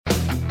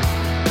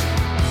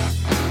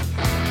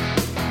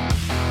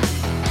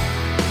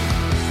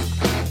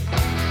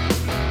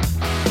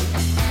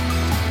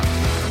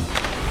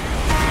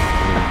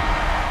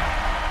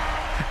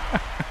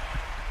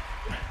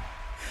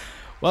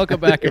Welcome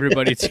back,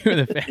 everybody, to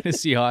the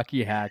Fantasy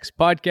Hockey Hacks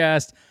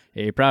podcast,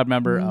 a proud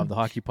member of the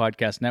Hockey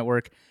Podcast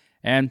Network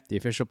and the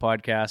official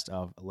podcast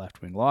of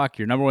Left Wing Lock,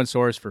 your number one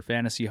source for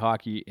fantasy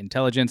hockey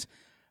intelligence.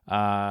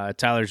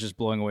 Tyler's just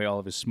blowing away all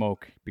of his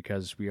smoke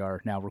because we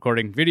are now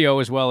recording video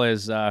as well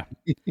as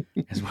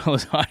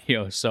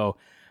audio. So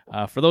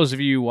for those of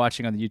you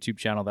watching on the YouTube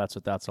channel, that's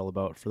what that's all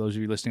about. For those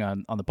of you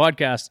listening on the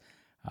podcast,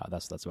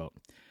 that's what that's about.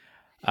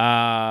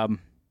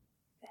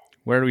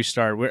 Where do we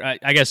start?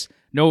 I guess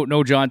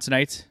no John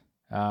tonight.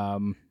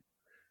 Don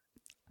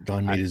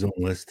made his own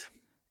list.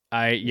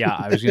 I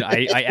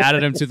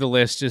added him to the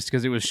list just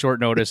because it was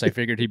short notice. I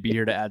figured he'd be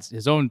here to add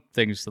his own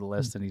things to the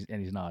list, and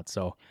he's not.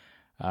 So,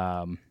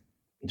 John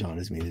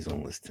has made his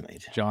own list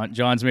tonight.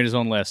 John's made his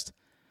own list.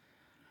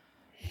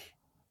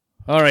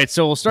 All right,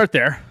 so we'll start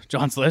there.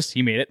 John's list,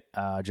 he made it.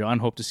 John,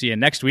 hope to see you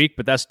next week,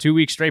 but that's 2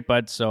 weeks straight,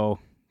 bud. So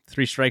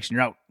 3 strikes and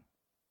you're out.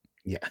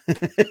 Yeah.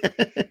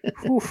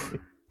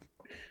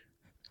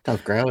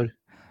 Tough crowd.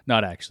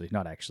 Not actually.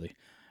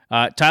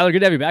 Tyler, good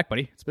to have you back,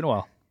 buddy. It's been a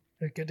while.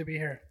 Good to be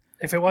here.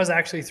 If it was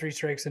actually 3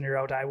 strikes and you're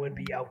out, I would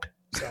be out.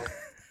 So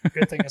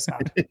good thing it's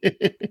not.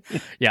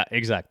 Yeah,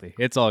 exactly.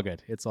 It's all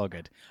good.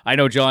 I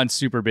know John's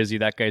super busy.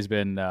 That guy's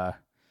been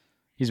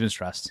he's been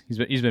stressed.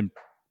 He's been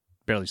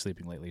barely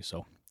sleeping lately.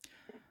 So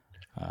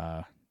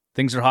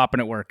things are hopping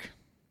at work.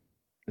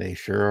 They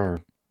sure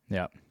are.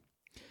 Yeah.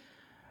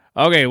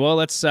 Okay, well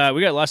let's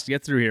we got lots to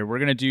get through here. We're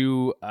gonna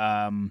do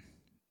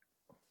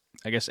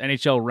I guess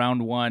NHL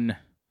round 1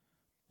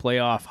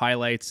 playoff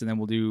highlights, and then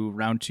we'll do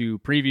round 2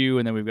 preview,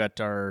 and then we've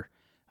got our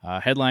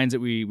headlines that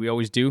we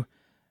always do.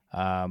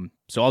 So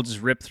I'll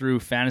just rip through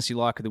Fantasy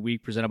Lock of the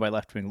Week presented by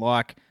Left Wing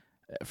Lock.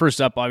 First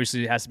up,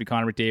 obviously, it has to be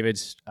Connor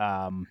McDavid's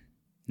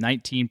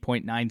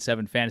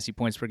 19.97 fantasy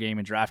points per game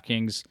in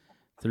DraftKings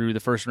through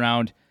the first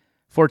round.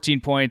 14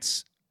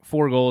 points,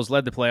 4 goals,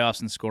 led the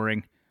playoffs in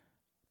scoring.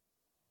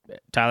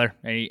 Tyler,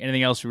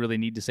 anything else we really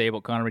need to say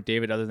about Connor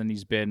McDavid other than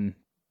he's been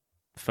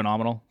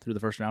phenomenal through the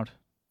first round?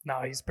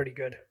 No, he's pretty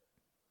good.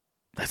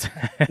 That's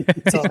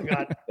all I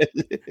got.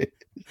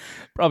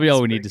 Probably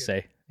all we need to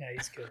say. Yeah,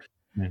 he's good.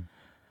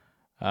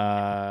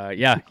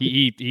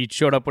 He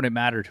showed up when it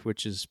mattered,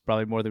 which is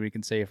probably more than we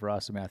can say for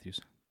Austin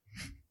Matthews.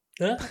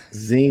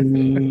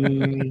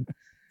 Zing.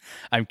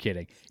 I'm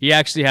kidding. He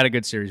actually had a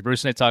good series.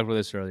 Bruce and I talked about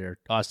this earlier.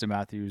 Austin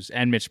Matthews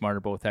and Mitch Marner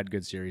both had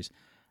good series.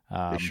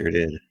 They sure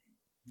did.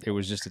 It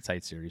was just a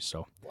tight series.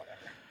 So,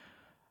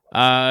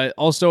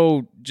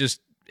 also,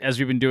 just as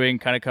we've been doing,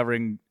 kind of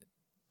covering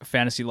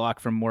Fantasy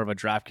Lock from more of a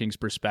DraftKings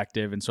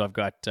perspective, and so I've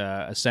got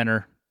a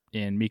center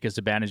in Mika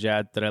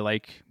Zibanejad that I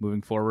like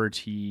moving forward.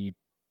 He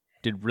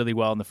did really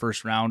well in the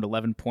first round,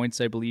 11 points,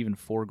 I believe, and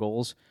 4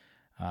 goals.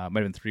 Might have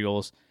been 3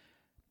 goals.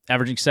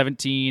 Averaging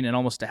 17 and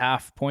almost a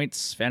half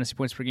points, fantasy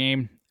points per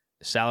game.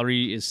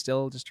 Salary is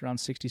still just around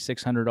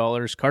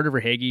 $6,600. Carter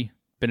Verhaeghe,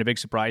 been a big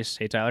surprise.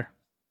 Hey, Tyler?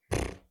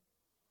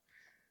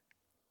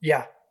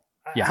 Yeah.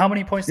 How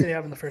many points did he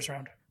have in the first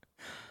round?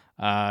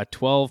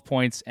 12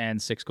 points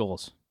and 6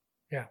 goals.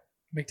 Yeah.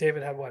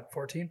 McDavid had what,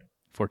 14?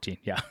 14,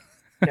 yeah.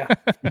 Yeah.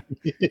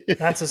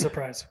 That's a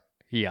surprise.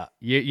 Yeah.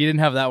 You didn't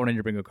have that one in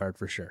your bingo card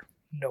for sure.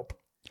 Nope.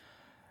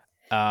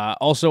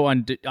 Also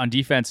on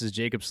defense is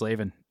Jacob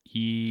Slavin.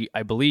 He,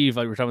 I believe,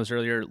 like we were talking about this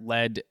earlier,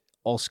 led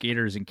all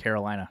skaters in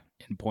Carolina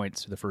in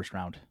points for the first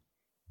round.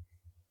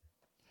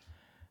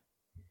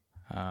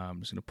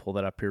 I'm just going to pull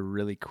that up here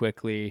really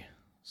quickly.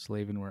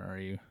 Slavin, where are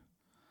you?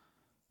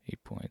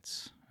 8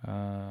 points.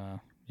 Yeah,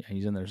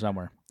 he's in there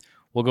somewhere.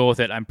 We'll go with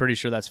it. I'm pretty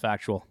sure that's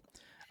factual.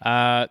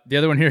 The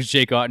other one here is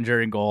Jake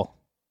Ottinger in goal.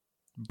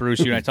 Bruce,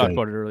 you and I talked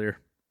about it earlier.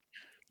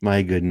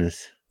 My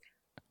goodness.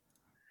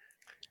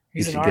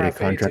 He's he should an get a RFA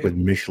contract too. with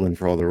Michelin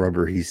for all the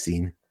rubber he's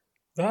seen.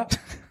 That's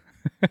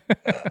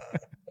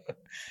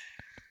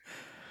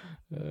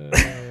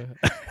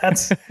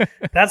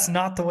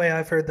not the way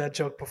I've heard that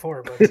joke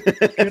before, but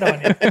good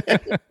on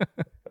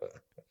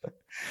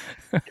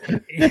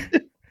you.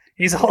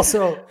 He's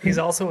also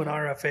an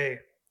RFA.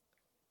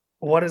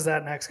 What does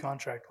that next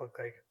contract look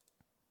like?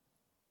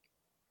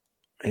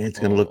 It's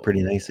going to look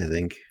pretty nice, I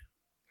think.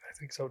 I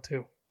think so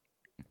too.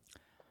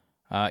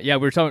 We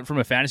were talking from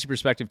a fantasy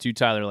perspective too,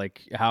 Tyler.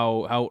 Like,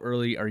 how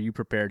early are you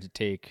prepared to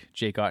take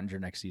Jake Ottinger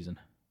next season?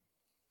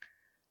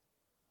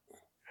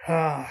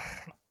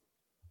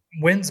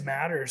 Wins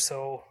matter,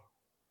 so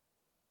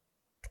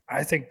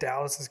I think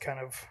Dallas is kind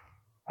of,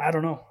 I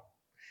don't know.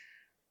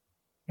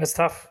 It's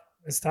tough.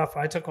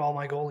 I took all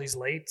my goalies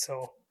late,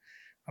 so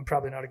I'm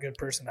probably not a good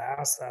person to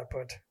ask that,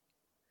 but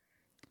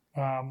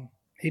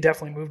he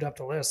definitely moved up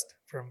the list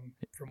from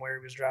where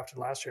he was drafted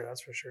last year,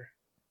 that's for sure.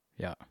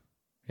 Yeah,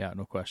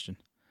 no question.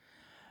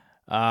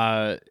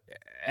 And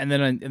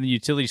then in the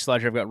utility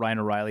sledger, I've got Ryan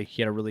O'Reilly.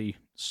 He had a really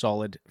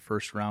solid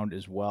first round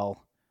as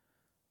well.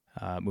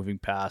 Moving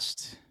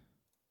past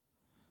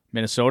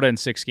Minnesota in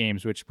 6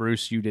 games, which,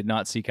 Bruce, you did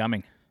not see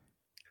coming.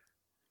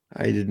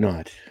 I did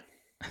not.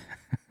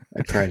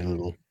 I cried a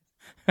little.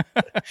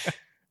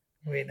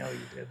 We know you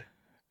did.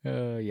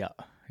 Yeah.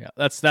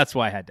 That's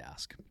why I had to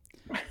ask.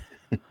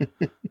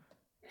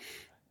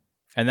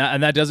 And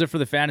that does it for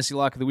the fantasy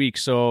lock of the week.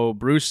 So,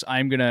 Bruce,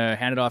 I'm going to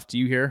hand it off to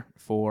you here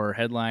for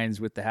headlines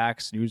with the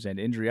Hacks, news, and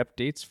injury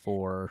updates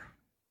for,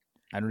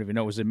 I don't even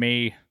know, was it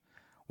May?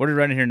 What are we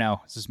running here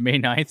now? Is this May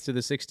 9th to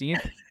the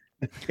 16th?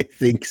 I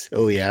think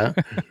so, yeah.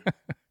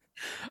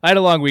 I had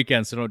a long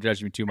weekend, so don't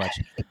judge me too much.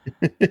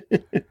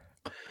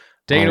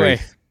 Take it away.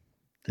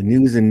 The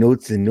news and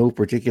notes in no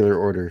particular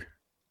order.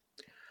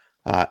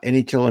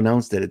 NHL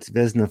announced that its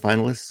Vezina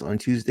finalists on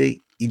Tuesday: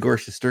 Igor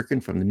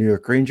Shesterkin from the New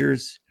York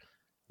Rangers,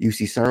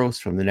 UC Saros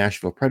from the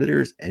Nashville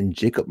Predators, and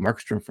Jacob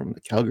Markstrom from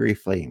the Calgary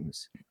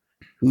Flames.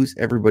 Who's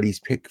everybody's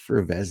pick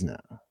for Vezina?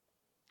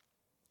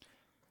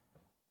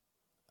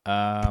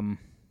 Probably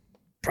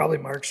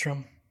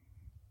Markstrom.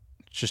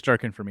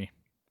 Shesterkin for me.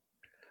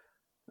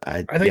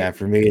 I think,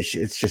 for me,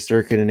 it's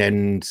Shesterkin and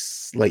then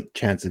slight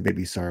chance of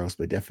maybe Saros,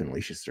 but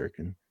definitely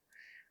Shesterkin.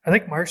 I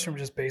think Markstrom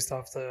just based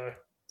off the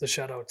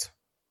shutouts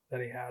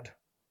that he had.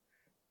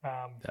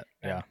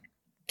 Yeah.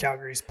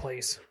 Calgary's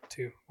place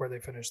too, where they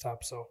finished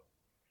up. So,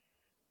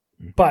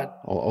 but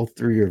all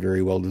three are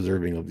very well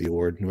deserving of the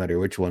award, no matter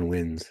which one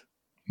wins.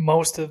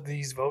 Most of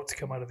these votes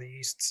come out of the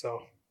East,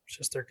 so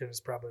Shesterkin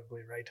is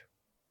probably right.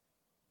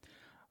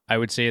 I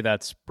would say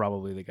that's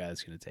probably the guy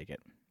that's going to take it.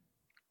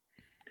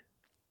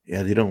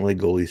 Yeah, they don't like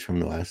goalies from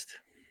the West.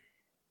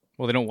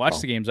 Well, they don't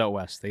watch the games out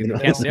West. They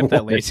can't stay up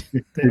that late.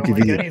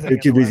 They're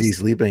too busy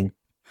sleeping.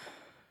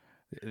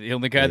 The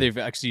only guy they've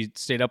actually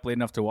stayed up late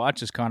enough to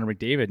watch is Connor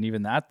McDavid, and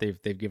even that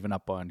they've given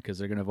up on because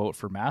they're going to vote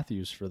for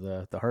Matthews for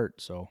the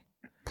Hart. So,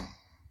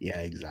 yeah,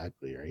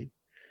 exactly right.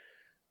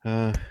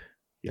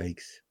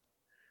 Yikes!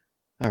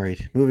 All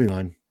right, moving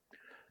on.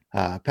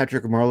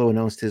 Patrick Marleau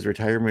announced his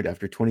retirement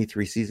after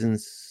 23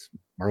 seasons.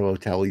 Marleau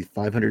tallied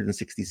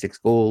 566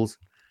 goals,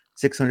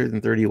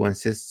 631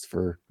 assists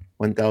for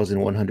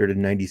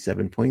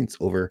 1,197 points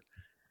over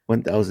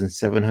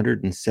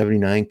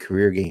 1,779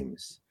 career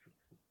games.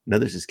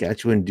 Another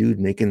Saskatchewan dude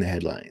making the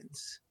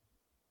headlines.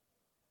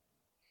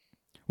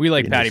 We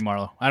like Patty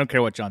Marleau. I don't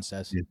care what John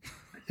says. Yeah.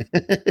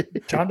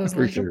 John doesn't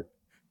for like sure.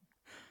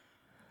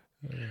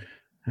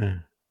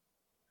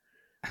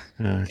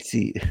 Let's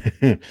see.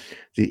 The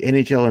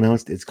NHL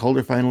announced its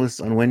Calder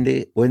finalists on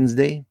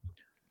Wednesday.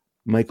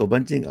 Michael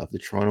Bunting of the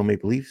Toronto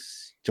Maple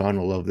Leafs. John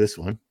will love this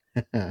one.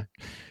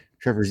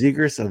 Trevor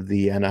Zegras of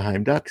the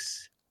Anaheim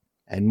Ducks.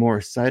 And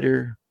Morris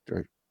Seider,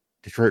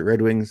 Detroit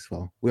Red Wings.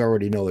 Well, we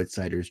already know it's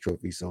Seider's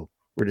trophy, so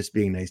we're just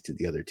being nice to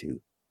the other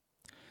two.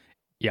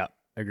 Yeah,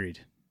 agreed.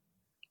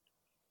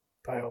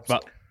 I hope so.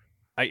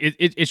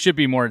 It should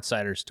be more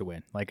Seider's to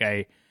win.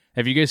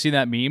 Have you guys seen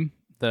that meme?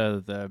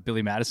 The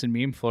Billy Madison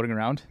meme floating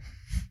around?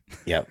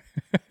 Yep.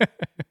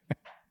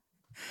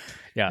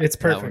 Yeah. It's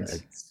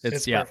perfect.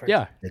 It's perfect.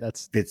 Yeah. That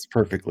fits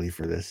perfectly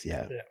for this.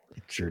 Yeah.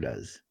 It sure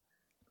does.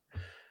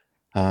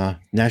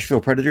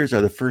 Nashville Predators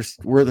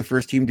were the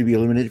first team to be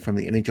eliminated from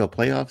the NHL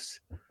playoffs.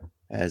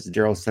 As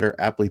Daryl Sutter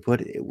aptly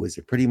put, it was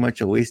pretty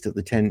much a waste of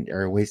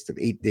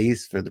 8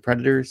 days for the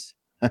Predators.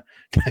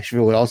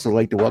 Nashville would also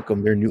like to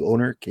welcome their new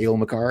owner, Cale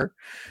Makar.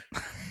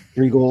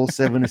 3 goals,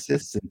 7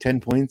 assists, and 10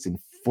 points in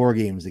 4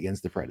 games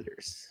against the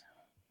Predators.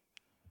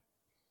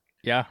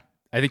 Yeah,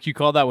 I think you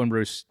called that one,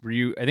 Bruce.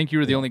 I think you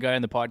were the only guy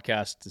on the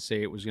podcast to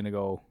say it was going to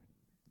go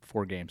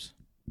 4 games.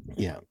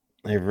 Yeah,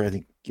 I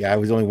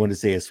was the only one to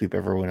say a sweep.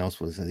 Everyone else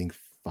was, I think,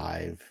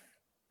 5.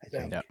 I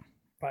think. Yeah.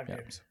 5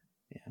 games.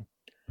 Yeah.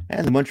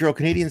 And the Montreal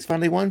Canadiens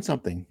finally won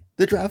something: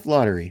 the draft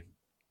lottery.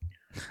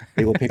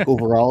 They will pick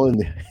overall in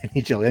the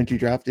NHL entry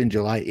draft in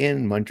July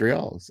in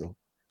Montreal. So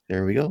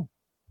there we go.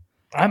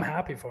 I'm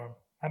happy for him.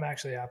 I'm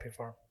actually happy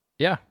for him.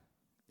 Yeah.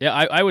 Yeah,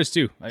 I was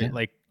too.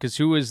 Because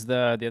who was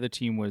the other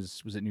team?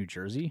 Was it New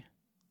Jersey?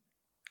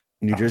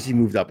 New Jersey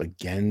moved up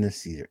again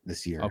this year.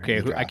 Okay,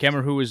 I can't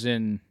remember who was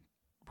in.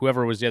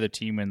 Whoever was the other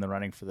team in the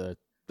running for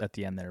at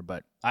the end there,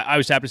 but I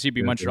was happy to see it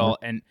be Montreal.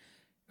 And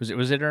was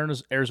it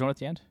Arizona at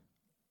the end?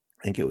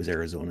 I think it was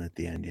Arizona at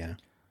the end. Yeah.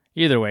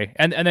 Either way,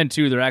 and then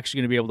too, they're actually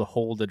going to be able to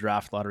hold the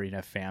draft lottery and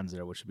have fans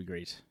there, which would be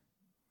great.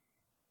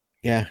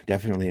 Yeah,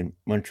 definitely. In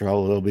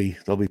Montreal, they'll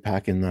be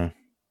packing the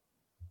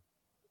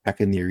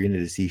arena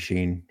to see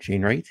Shane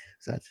Wright.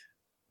 Is that?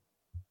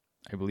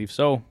 I believe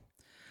so.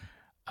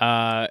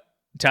 Tyler,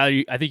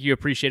 I think you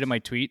appreciated my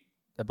tweet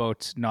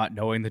about not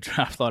knowing the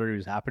draft lottery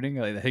was happening.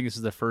 I think this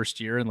is the first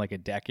year in like a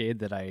decade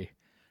that I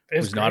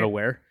was not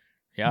aware.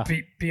 Yeah.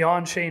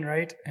 Beyond Shane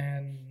Wright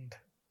and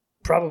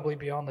probably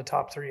beyond the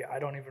top 3, I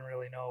don't even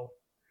really know.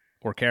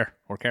 Or care.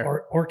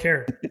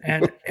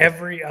 And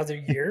every other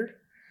year,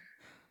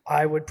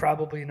 I would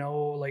probably know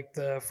like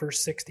the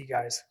first 60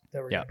 guys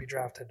that were going to be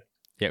drafted.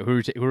 Yeah,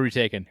 who are we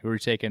taking? Who are we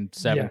taking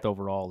 7th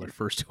overall or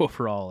 1st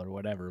overall or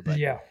whatever? But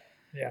yeah.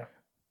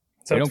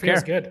 So it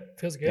feels good. It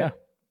feels good. Yeah.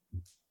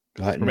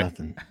 Got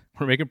nothing.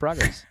 We're making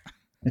progress.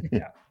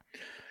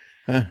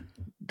 Yeah.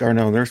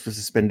 Darnell Nurse was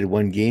suspended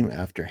 1 game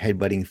after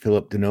headbutting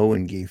Philip Deneau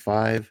in Game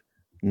 5.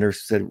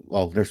 Nurse said,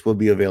 Nurse will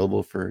be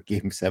available for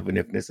Game 7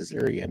 if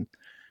necessary, and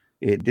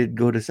it did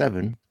go to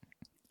 7.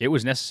 It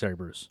was necessary,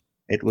 Bruce.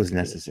 It was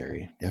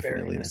necessary.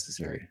 Definitely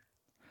necessary.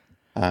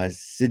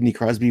 Sidney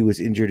Crosby was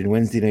injured in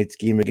Wednesday night's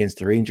game against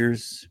the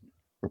Rangers.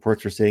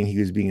 Reports were saying he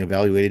was being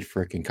evaluated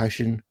for a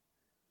concussion.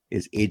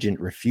 His agent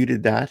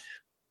refuted that.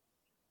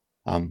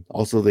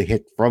 Also, the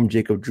hit from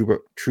Jacob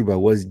Trouba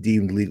was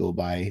deemed legal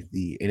by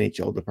the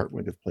NHL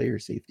Department of Player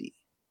Safety.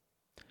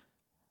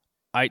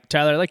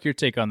 Tyler, I like your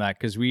take on that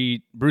because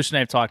Bruce and I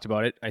have talked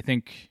about it. I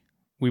think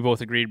we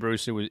both agreed,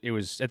 Bruce. It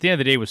was at the end of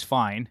the day, it was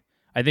fine.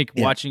 I think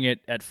watching it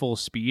at full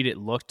speed, it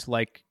looked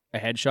like a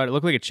headshot. It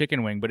looked like a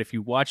chicken wing, but if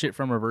you watch it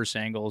from reverse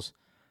angles,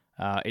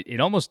 it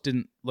almost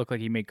didn't look like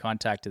he made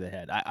contact to the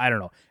head. I don't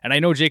know. And I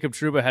know Jacob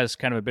Trouba has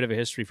kind of a bit of a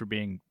history for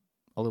being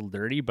a little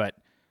dirty, but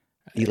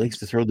he likes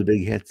to throw the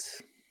big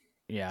hits.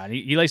 Yeah, and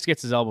he likes to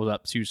get his elbows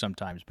up too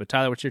sometimes. But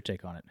Tyler, what's your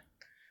take on it?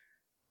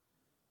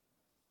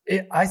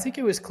 I think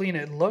it was clean.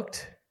 It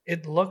looked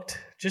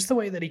just the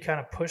way that he kind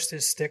of pushed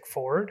his stick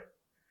forward.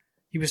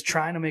 He was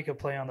trying to make a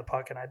play on the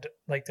puck, and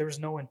there was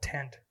no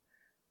intent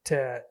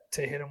to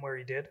hit him where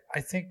he did.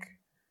 I think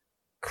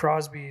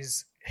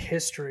Crosby's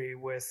history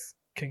with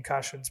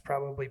concussions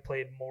probably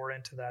played more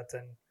into that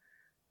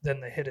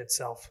than the hit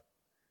itself.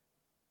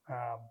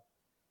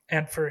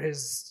 And for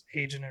his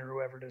agent or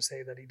whoever to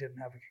say that he didn't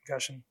have a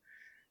concussion,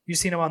 you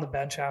seen him on the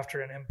bench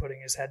after and him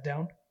putting his head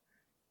down.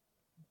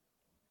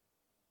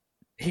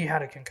 He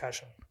had a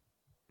concussion.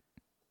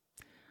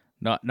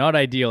 Not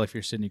ideal if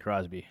you're Sidney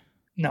Crosby.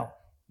 No,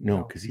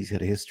 because he's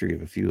had a history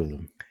of a few of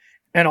them.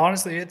 And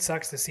honestly, it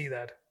sucks to see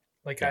that.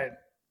 Yeah. I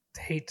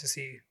hate to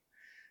see.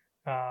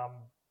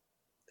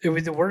 It would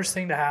be the worst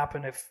thing to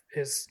happen if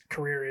his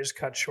career is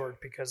cut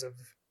short because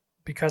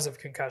of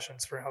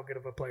concussions for how good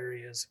of a player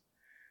he is.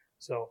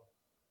 So,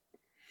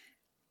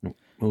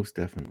 most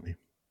definitely.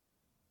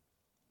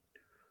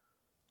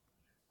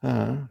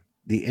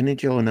 The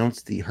NHL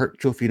announced the Hart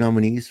Trophy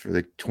nominees for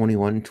the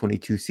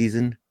 21-22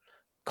 season.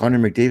 Connor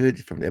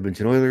McDavid from the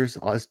Edmonton Oilers,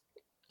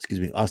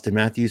 Austin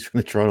Matthews from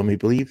the Toronto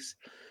Maple Leafs,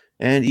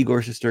 and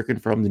Igor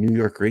Shesterkin from the New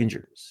York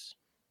Rangers.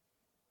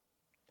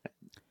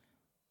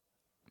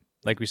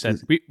 Like we said,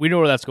 we know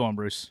where that's going,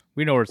 Bruce.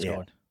 We know where it's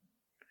going.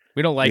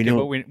 We don't like it,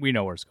 but we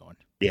know where it's going.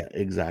 Yeah,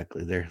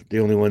 exactly. They're the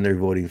only one they're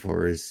voting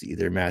for is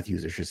either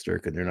Matthews or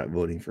Shesterkin. They're not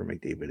voting for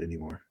McDavid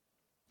anymore,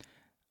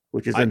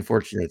 which is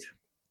unfortunate.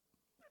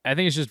 I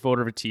think it's just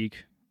voter fatigue,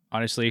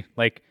 honestly.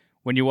 Like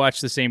when you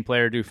watch the same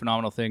player do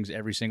phenomenal things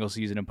every single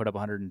season and put up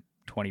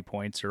 120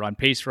 points or on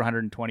pace for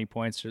 120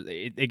 points,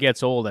 it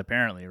gets old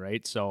apparently,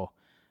 right? So,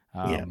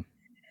 The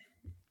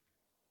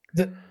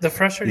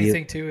frustrating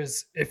thing too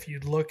is if you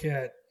look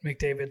at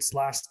McDavid's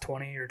last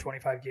 20 or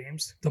 25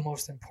 games, the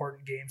most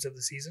important games of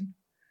the season,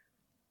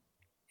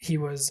 he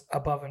was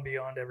above and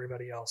beyond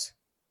everybody else.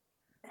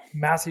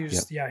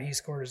 Matthews, he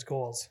scored his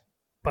goals,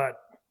 but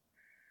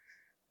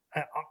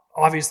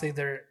obviously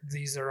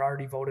these are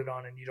already voted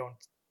on, and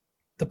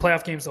the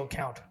playoff games don't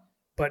count.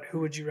 But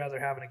who would you rather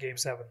have in a game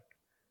 7?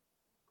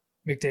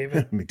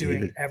 McDavid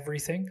doing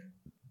everything,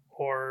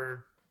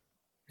 or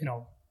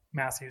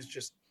Matthews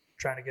just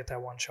trying to get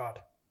that one shot?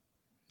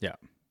 Yeah.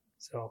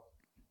 So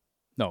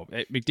no,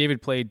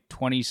 McDavid played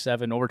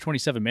over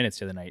 27 minutes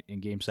the other night in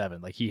game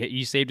 7. Like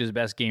he saved his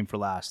best game for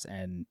last,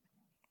 and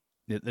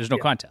there's no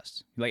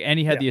contest. Like, and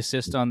he had the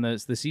assist on the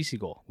CC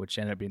goal, which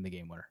ended up being the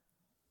game winner.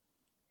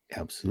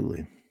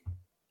 Absolutely.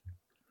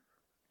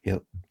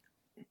 Yep.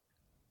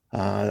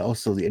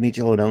 Also, the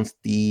NHL announced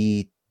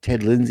the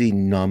Ted Lindsay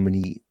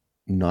nominees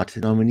for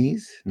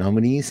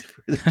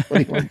the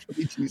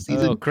 21-22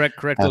 season. Oh,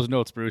 correct those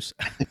notes, Bruce.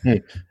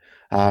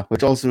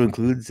 Which also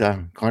includes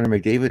Connor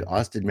McDavid,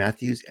 Austin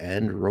Matthews,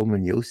 and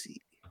Roman Josi.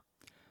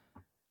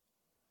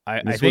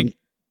 I think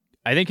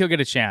he'll get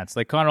a chance.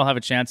 Like Connor will have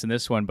a chance in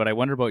this one, but I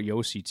wonder about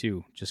Josi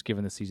too, just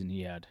given the season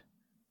he had.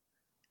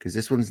 Because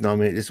this one's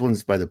nominated. This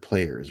one's by the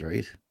players,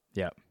 right?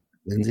 Yeah.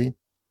 Lindsay?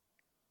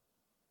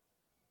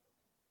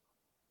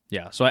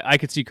 Yeah, so I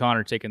could see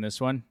Connor taking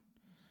this one,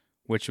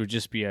 which would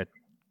just be a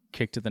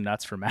kick to the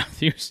nuts for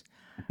Matthews.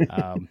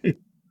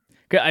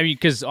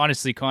 Because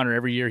honestly, Connor,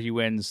 every year he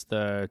wins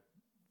the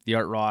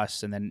Art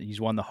Ross, and then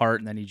he's won the Hart,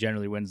 and then he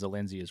generally wins the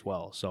Lindsay as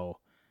well. So,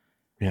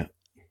 yeah.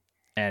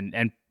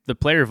 And the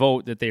player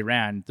vote that they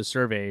ran, the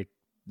survey,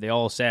 they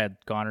all said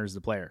Connor's the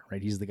player,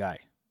 right? He's the guy.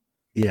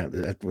 Yeah,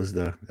 that was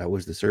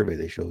the survey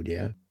they showed.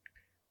 Yeah.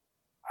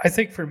 I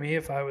think for me,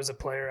 if I was a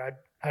player,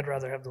 I'd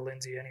rather have the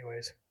Lindsay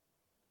anyways.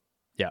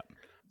 Yeah.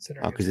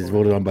 Because it's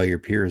voted on by your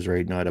peers,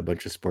 right? Not a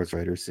bunch of sports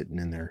writers sitting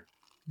in their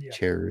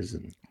chairs.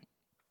 And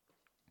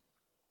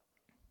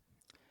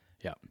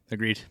yeah,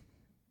 agreed.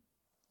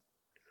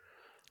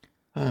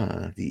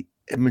 The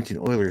Edmonton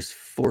Oilers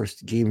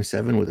forced Game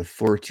 7 with a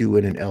 4-2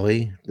 win in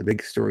LA. The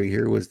big story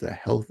here was the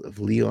health of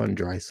Leon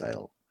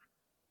Draisaitl,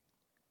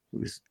 who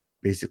was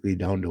basically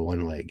down to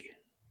one leg.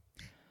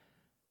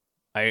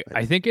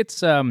 I think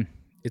it's a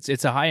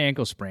high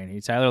ankle sprain.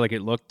 Tyler, like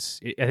it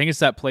looked. I think it's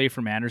that play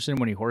from Anderson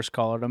when he horse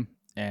collared him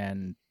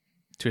and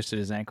twisted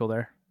his ankle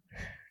there.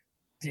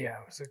 Yeah,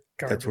 it was a garbage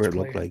play. That's where it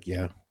looked like.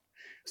 Yeah,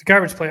 it's a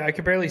garbage play. I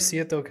could barely see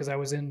it though because I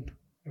was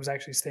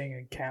actually staying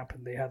in camp,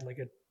 and they had like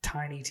a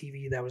tiny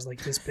TV that was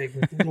like this big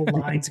with little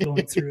lines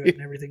going through it,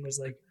 and everything was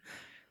like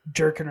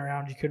jerking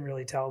around. You couldn't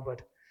really tell,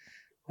 but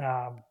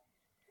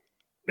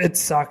it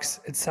sucks.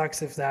 It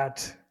sucks if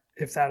that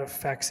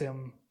affects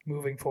him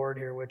moving forward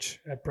here, which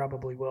it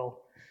probably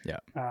will. Yeah.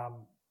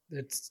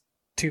 It's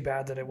too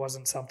bad that it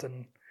wasn't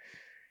something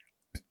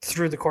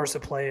through the course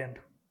of play, and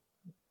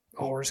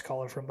a horse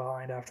collar from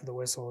behind after the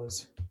whistle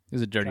is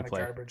a dirty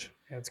play. Garbage.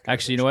 Yeah, it's garbage.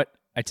 Actually, you know what?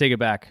 I take it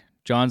back.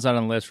 John's not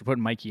on the list. We're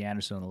putting Mikey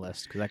Anderson on the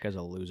list because that guy's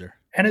a loser.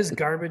 And his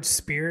garbage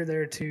spear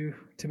there to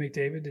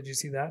McDavid. Did you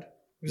see that?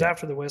 It was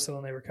after the whistle,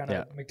 and they were kind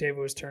of McDavid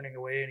was turning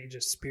away, and he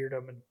just speared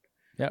him, and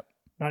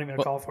not even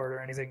a call for it or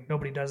anything.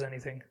 Nobody does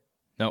anything.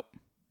 Nope.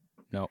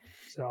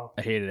 So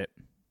I hated it.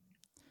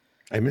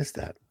 I missed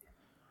that.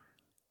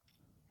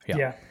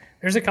 Yeah.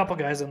 There's a couple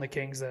guys on the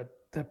Kings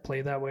that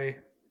play that way.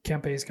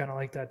 Kempe's kind of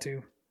like that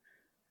too.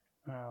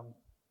 I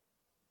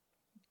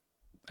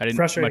didn't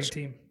frustrating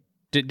team.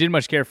 Didn't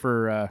much care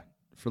for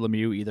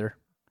Lemieux either.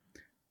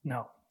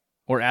 No.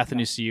 Or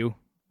Athanasiou.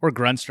 Or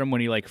Grunstrom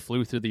when he like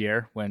flew through the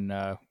air when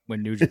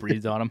Nuge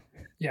breathed on him.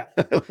 Yeah.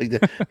 Like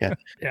that. Yeah.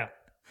 Yeah.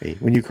 Hey,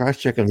 when you cross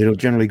check them, they don't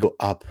generally go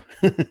up.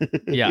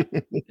 Yeah.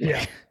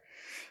 Yeah.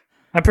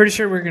 I'm pretty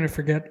sure we're going to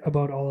forget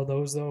about all of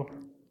those though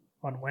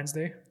on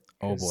Wednesday.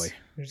 Oh boy.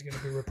 There's going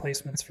to be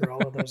replacements for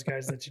all of those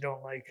guys that you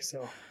don't like.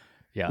 So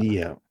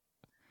yeah.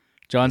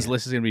 John's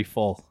list is going to be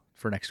full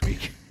for next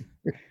week.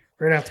 We're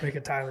going to have to make a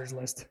Tyler's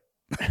list.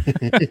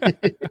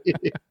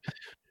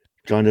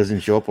 John doesn't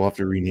show up, we'll have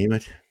to rename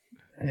it.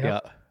 Yeah.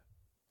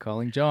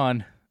 Calling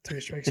John. 3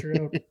 strikes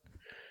are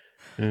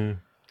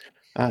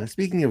out.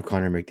 Speaking of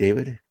Connor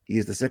McDavid, he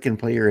is the second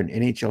player in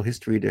NHL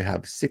history to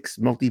have 6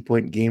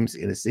 multi-point games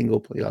in a single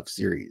playoff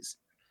series.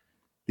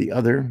 The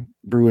other,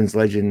 Bruins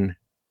legend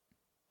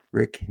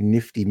Rick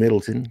Nifty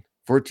Middleton,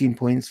 14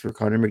 points for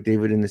Connor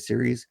McDavid in the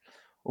series.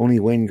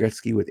 Only Wayne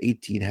Gretzky with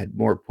 18 had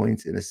more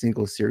points in a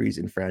single series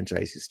in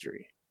franchise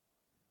history.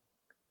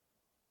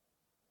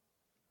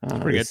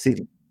 Pretty good.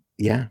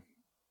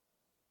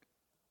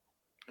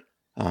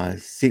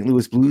 St.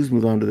 Louis Blues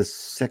move on to the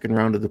second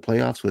round of the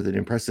playoffs with an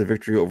impressive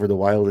victory over the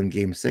Wild in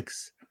Game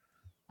 6.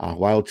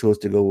 Wild chose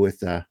to go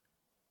with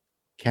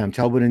Cam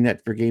Talbot in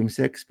net for Game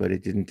 6, but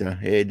it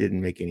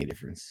didn't make any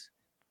difference.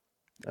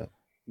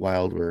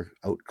 Wild were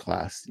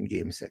outclassed in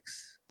Game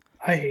 6.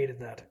 I hated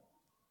that.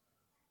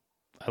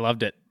 I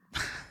loved it.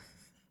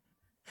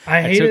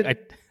 I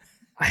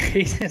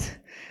hated.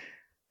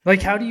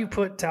 Like, how do you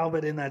put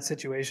Talbot in that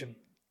situation?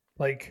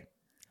 Like,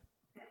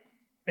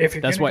 if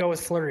you're going to go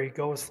with Fleury,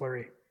 go with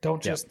Fleury.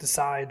 Don't just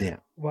decide,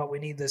 well, we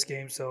need this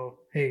game, so,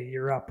 hey,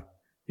 you're up.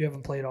 You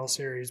haven't played all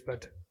series,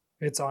 but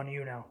it's on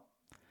you now.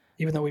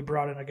 Even though we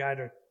brought in a guy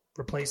to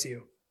replace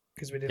you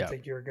because we didn't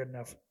think you were good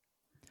enough.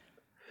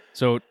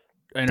 So,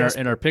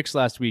 in our picks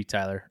last week,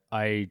 Tyler,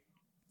 I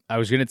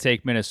was going to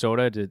take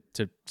Minnesota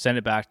to send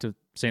it back to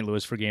St.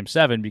 Louis for Game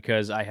 7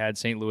 because I had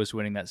St. Louis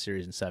winning that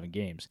series in 7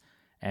 games.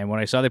 And when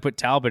I saw they put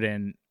Talbot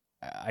in,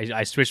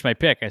 I switched my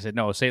pick. I said,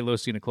 no, St.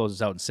 Louis is going to close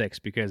this out in 6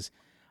 because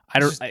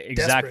exactly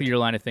desperate. Your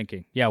line of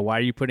thinking. Yeah, why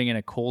are you putting in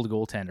a cold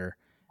goaltender?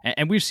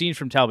 And we've seen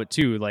from Talbot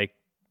too, like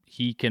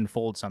he can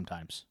fold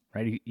sometimes,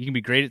 right? He can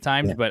be great at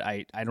times, but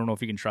I don't know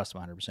if you can trust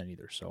him 100%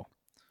 either. So.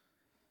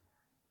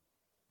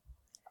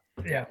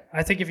 Yeah,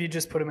 I think if you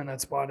just put him in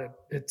that spot,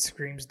 it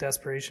screams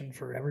desperation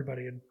for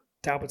everybody, and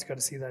Talbot's got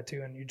to see that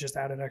too, and you just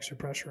added extra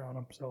pressure on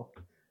him. So,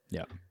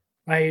 yeah,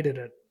 I hated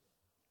it.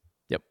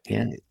 Yep.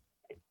 Yeah,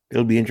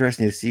 it'll be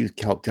interesting to see.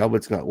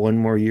 Talbot's got one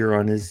more year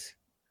on his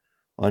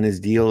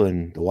deal,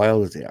 and the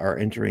Wild are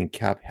entering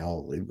cap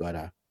hell. They've got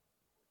a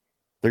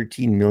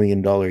 $13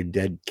 million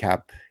dead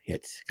cap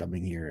hit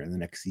coming here in the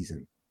next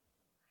season.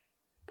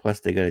 Plus,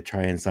 they got to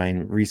try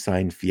and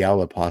re-sign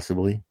Fiala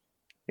possibly.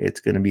 It's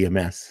going to be a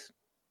mess.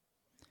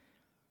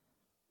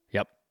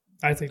 Yep.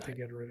 I think they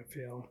get rid of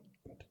Fiala.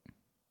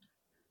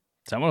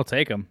 Someone will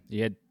take him. He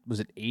had, was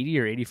it 80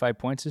 or 85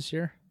 points this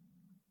year?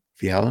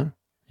 Fiala?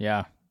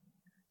 Yeah.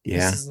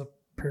 This is the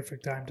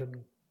perfect time to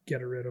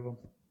get rid of him.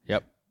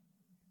 Yep.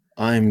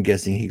 I'm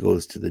guessing he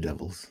goes to the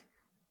Devils.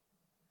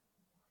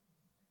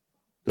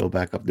 They'll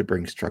back up the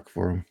Brinks truck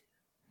for him.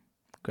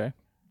 Okay.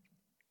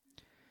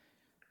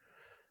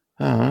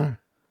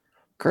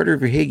 Carter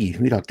Verhaeghe,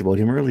 we talked about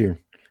him earlier.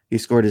 He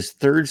scored his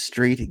 3rd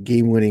straight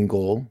game-winning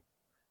goal.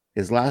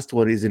 His last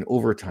one is in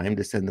overtime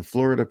to send the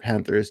Florida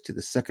Panthers to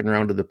the second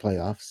round of the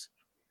playoffs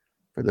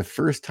for the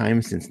first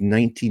time since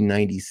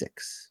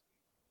 1996,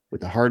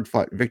 with a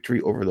hard-fought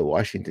victory over the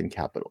Washington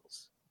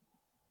Capitals.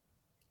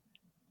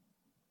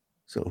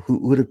 So who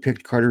would have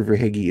picked Carter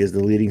Verhaeghe as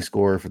the leading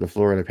scorer for the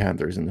Florida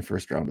Panthers in the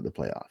first round of the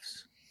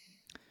playoffs?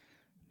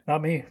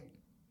 Not me.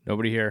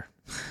 Nobody here.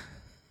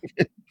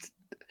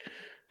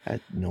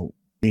 No,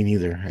 me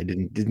neither. I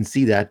didn't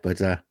see that, but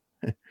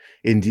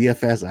in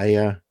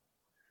DFS,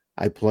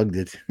 I plugged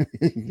it.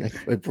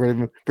 I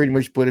pretty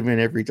much put him in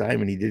every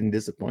time, and he didn't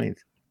disappoint.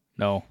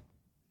 No,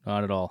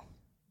 not at all.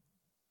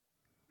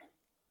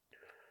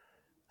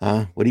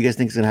 What do you guys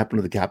think is going to happen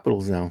to the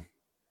Capitals now?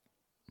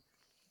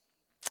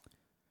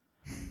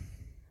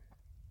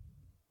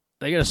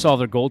 They got to solve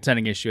their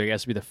goaltending issue. I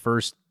guess would be the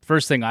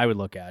first thing I would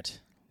look at.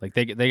 Like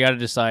they got to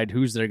decide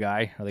who's their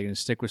guy. Are they going to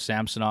stick with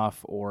Samsonov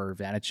or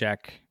Vanacek?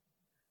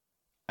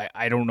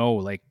 I don't know.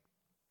 Like,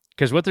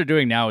 because what they're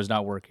doing now is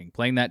not working.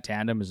 Playing that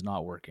tandem is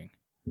not working.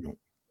 No.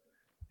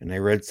 And I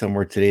read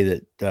somewhere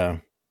today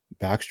that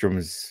Backstrom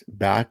is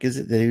back. Is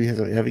it that he has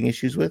having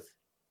issues with?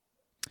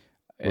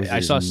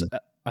 I thought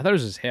it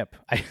was his hip.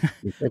 I'll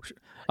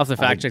have to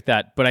fact check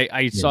that. But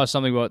I saw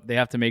something about they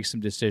have to make some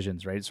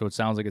decisions, right? So it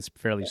sounds like it's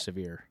fairly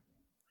severe.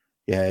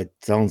 Yeah, it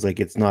sounds like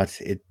it's not.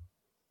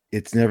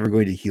 It's never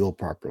going to heal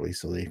properly.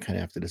 So they kind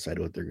of have to decide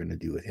what they're going to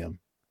do with him.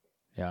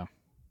 Yeah.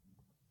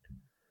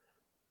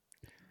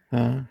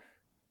 I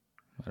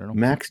don't know.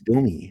 Max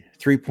Domi,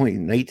 3-point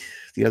night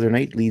the other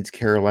night, leads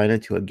Carolina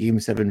to a Game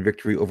 7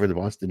 victory over the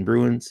Boston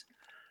Bruins.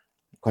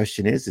 The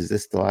question is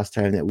this the last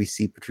time that we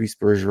see Patrice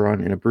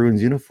Bergeron in a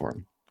Bruins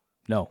uniform?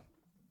 No.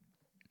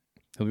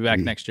 He'll be back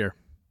next year.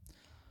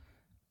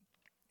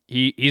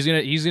 He's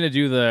gonna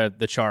do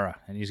the Chara,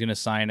 and he's gonna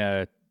sign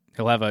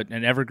he'll have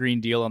an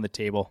evergreen deal on the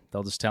table.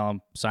 They'll just tell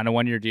him, sign a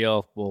 1-year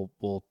deal.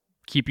 We'll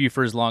keep you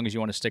for as long as you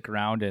want to stick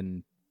around,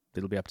 and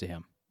it'll be up to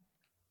him.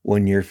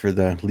 1 year for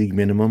the league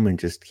minimum and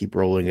just keep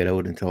rolling it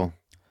out until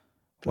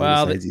he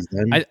decides he's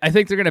done. I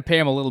think they're going to pay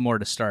him a little more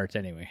to start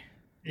anyway.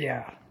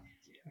 Yeah.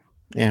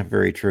 Yeah,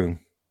 very true.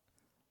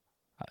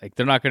 Like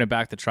they're not going to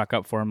back the truck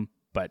up for him,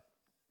 but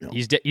no.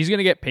 He's going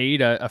to get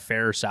paid a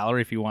fair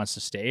salary if he wants to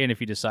stay, and if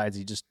he decides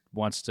he just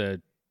wants to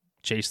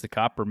chase the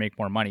cup or make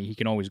more money, he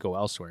can always go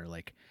elsewhere.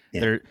 Like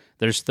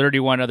there's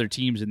 31 other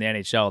teams in the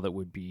NHL that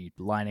would be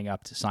lining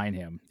up to sign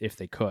him if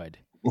they could.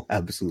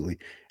 Absolutely.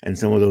 And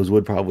some of those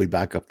would probably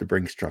back up the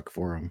Brinks truck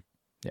for him.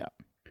 Yeah.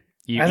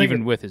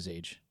 Even with his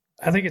age.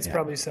 I think it's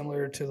probably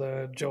similar to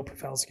the Joe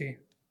Pavelski,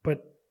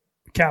 but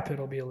cap hit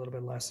will be a little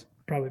bit less.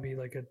 Probably be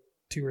like a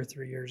 2 or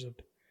 3 years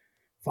at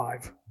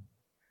 5,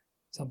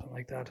 something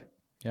like that.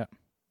 Yeah.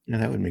 Yeah,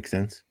 that would make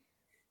sense.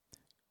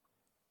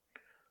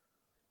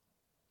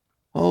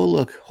 Oh,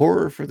 look,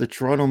 horror for the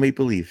Toronto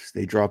Maple Leafs.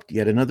 They dropped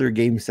yet another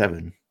Game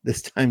 7,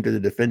 this time to the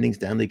defending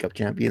Stanley Cup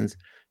champions,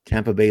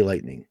 Tampa Bay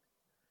Lightning.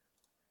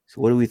 So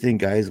what do we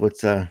think, guys?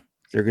 Is there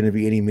going to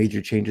be any major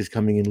changes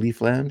coming in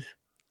Leafland?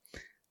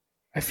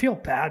 I feel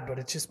bad, but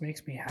it just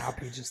makes me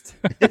happy. Just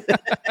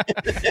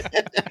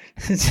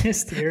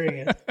hearing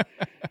it.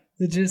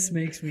 It just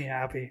makes me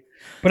happy.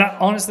 But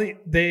honestly,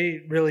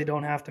 they really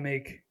don't have to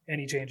make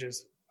any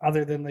changes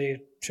other than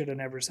they should have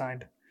never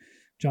signed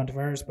John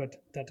Tavares,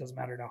 but that doesn't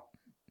matter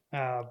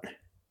now.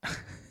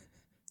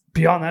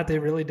 Beyond that, they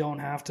really don't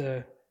have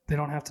to. They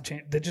don't have to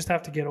change. They just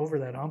have to get over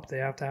that hump. They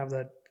have to have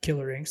that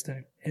killer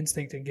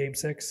instinct in Game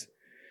 6.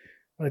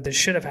 Like they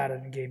should have had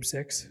it in Game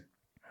 6.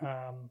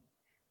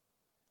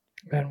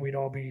 And we'd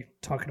all be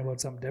talking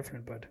about something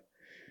different. But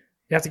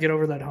you have to get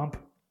over that hump.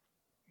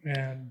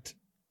 And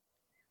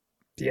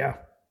yeah,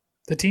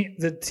 the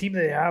team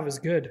they have is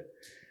good.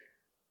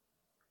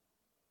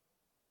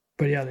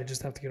 But yeah, they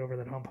just have to get over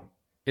that hump.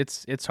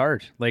 It's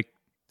hard. Like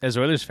as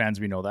Oilers fans,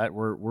 we know that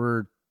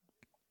we're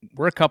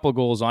a couple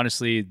goals,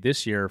 honestly,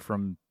 this year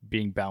from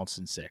being bounced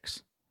in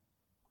 6.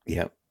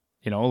 Yep.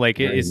 You know, like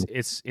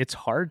it's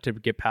hard to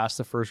get past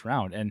the first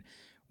round. And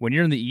when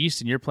you're in the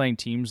East and you're playing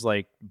teams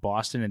like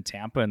Boston and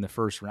Tampa in the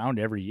first round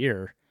every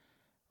year,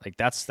 like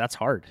that's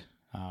hard.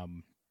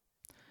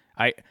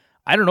 I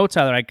don't know,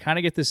 Tyler. I kind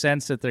of get the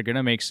sense that they're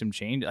gonna make some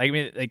change. I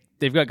mean, like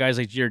they've got guys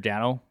like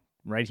Giordano,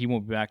 right? He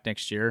won't be back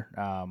next year.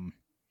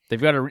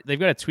 They've got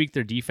to tweak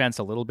their defense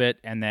a little bit,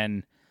 and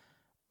then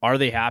are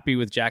they happy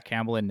with Jack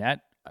Campbell in net?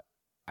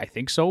 I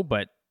think so,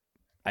 but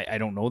I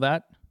don't know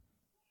that.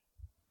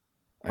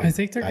 I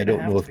think they're. I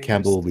don't know if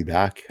Campbell will be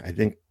back. I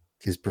think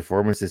his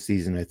performance this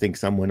season. I think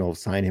someone will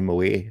sign him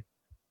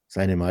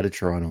out of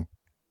Toronto,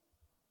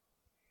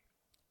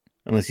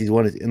 unless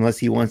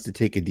he wants to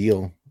take a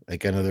deal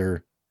like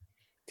another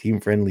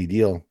team-friendly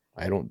deal.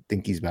 I don't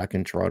think he's back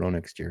in Toronto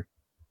next year.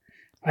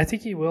 I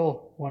think he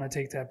will want to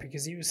take that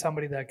because he was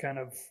somebody that kind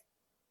of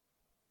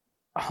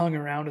hung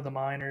around in the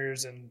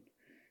minors and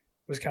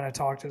was kind of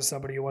talked to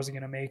somebody who wasn't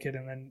going to make it,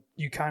 and then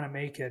you kind of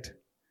make it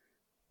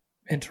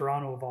in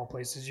Toronto of all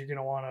places. You're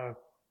gonna want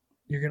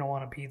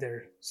to be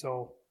there.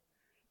 So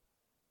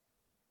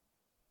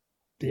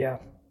yeah,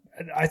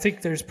 I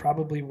think there's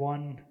probably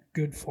one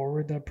good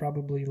forward that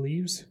probably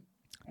leaves.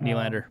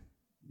 Nylander.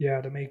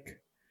 Yeah, to make.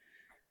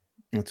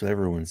 That's what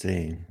everyone's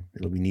saying.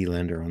 It'll be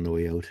Nylander on the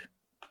way out.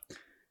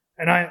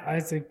 And I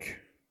think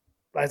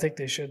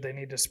they should. They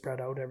need to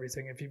spread out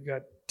everything. If you've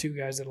got 2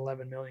 guys at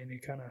 $11 million, you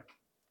kind of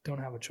don't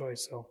have a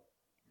choice. So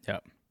yeah,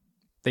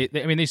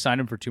 they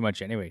signed him for too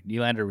much anyway.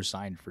 Nylander was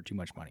signed for too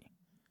much money.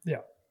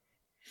 Yeah,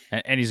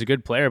 and he's a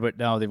good player, but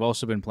now they've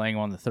also been playing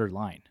him on the third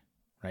line,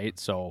 right?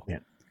 So yeah.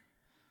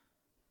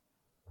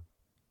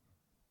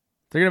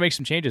 They're gonna make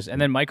some changes, and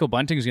then Michael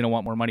Bunting's gonna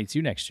want more money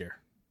too next year.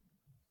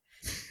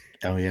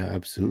 Oh yeah,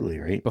 absolutely,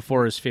 right.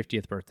 Before his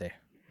 50th birthday.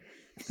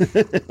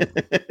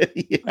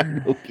 Yeah,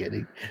 no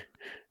kidding.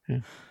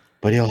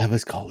 But he'll have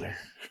his Calder.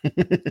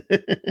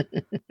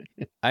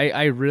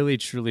 I really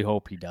truly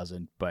hope he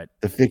doesn't, but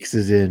the fix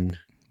is in.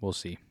 We'll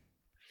see.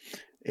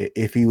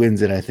 if he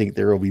wins it, I think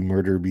there will be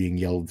murder being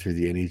yelled through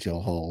the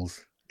NHL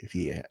halls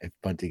if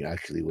Bunting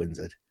actually wins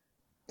it.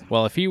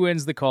 Well, if he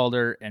wins the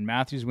Calder and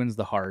Matthews wins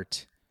the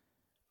Hart,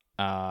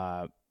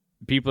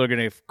 people are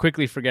going to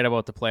quickly forget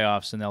about the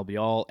playoffs, and they'll be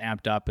all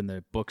amped up in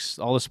the books.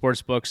 All the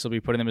sports books will be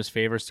putting them as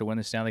favorites to win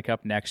the Stanley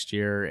Cup next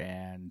year,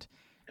 and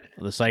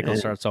the cycle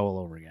starts all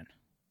over again.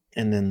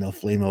 And then they'll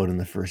flame out in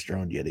the first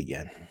round yet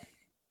again.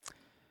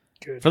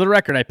 Good. For the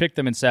record, I picked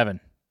them in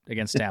 7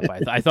 against Tampa.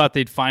 I thought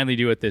they'd finally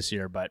do it this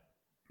year, but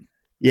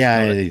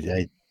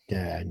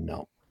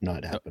no,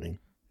 not happening.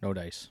 No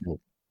dice.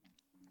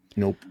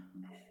 Nope,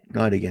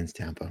 not against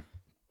Tampa.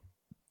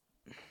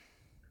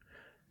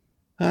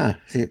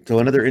 So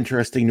another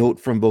interesting note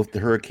from both the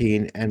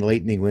Hurricane and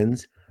Lightning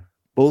wins.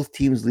 Both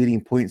teams'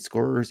 leading point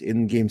scorers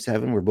in Game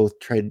 7 were both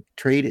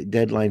trade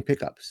deadline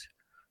pickups.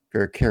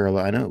 For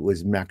Carolina, it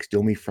was Max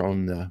Domi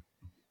from the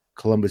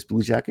Columbus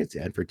Blue Jackets,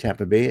 and for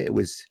Tampa Bay, it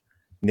was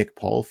Nick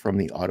Paul from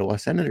the Ottawa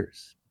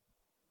Senators.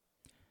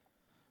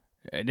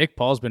 Nick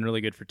Paul's been really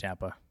good for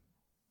Tampa.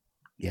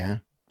 Yeah.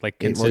 Like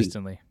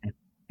consistently.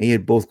 He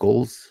had both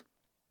goals.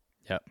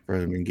 Yep. For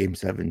them in Game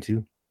 7,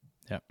 too.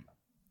 Yep.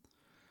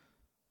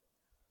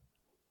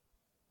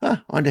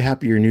 On to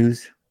happier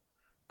news.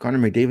 Connor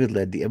McDavid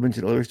led the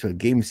Edmonton Oilers to a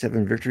Game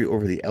 7 victory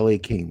over the LA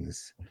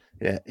Kings.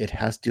 It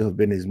has to have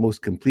been his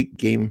most complete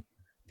game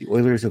the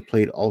Oilers have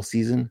played all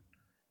season,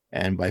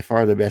 and by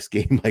far the best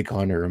game by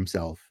Connor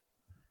himself.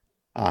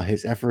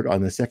 His effort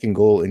on the second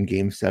goal in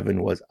Game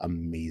 7 was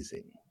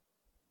amazing.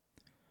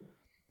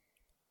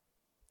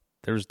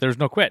 There's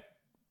no quit,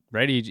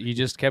 right? He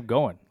just kept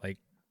going. Like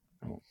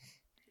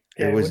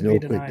there was no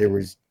quit. There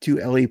was 2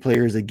 LA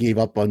players that gave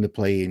up on the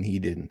play, and he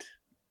didn't.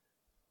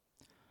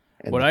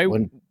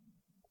 And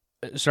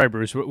sorry,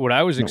 Bruce. What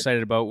I was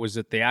excited about was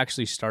that they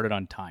actually started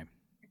on time.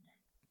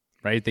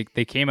 Right?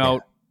 They came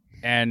out,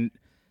 and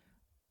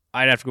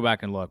I'd have to go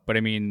back and look, but I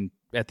mean,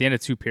 at the end of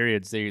 2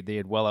 periods, they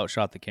had well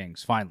outshot the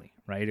Kings. Finally,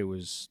 right? It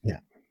was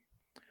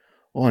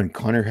Oh, and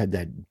Connor had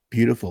that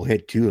beautiful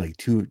hit too, like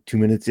two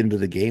minutes into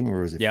the game,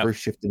 or was it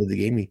first shift into the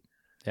game?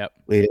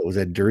 It was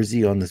that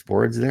Jersey on the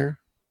boards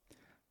there.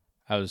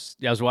 I was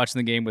watching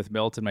the game with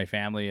Milt and my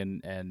family,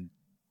 and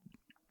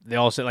they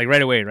all said, like,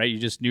 right away, right? You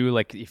just knew,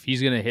 like, if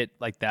he's gonna hit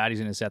like that,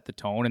 he's gonna set the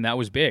tone, and that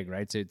was big,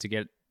 right? To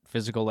get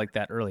physical like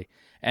that early.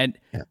 And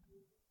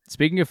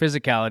speaking of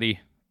physicality,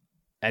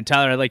 and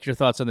Tyler, I'd like your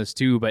thoughts on this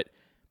too, but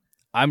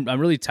I'm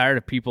really tired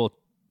of people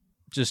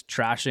just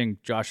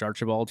trashing Josh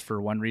Archibald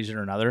for one reason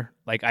or another.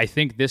 Like, I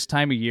think this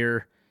time of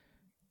year,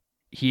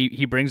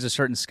 he brings a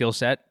certain skill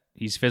set.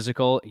 He's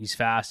physical, he's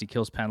fast, he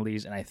kills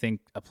penalties, and I think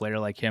a player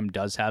like him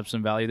does have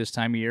some value this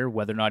time of year,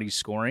 whether or not he's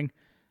scoring.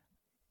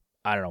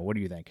 I don't know. What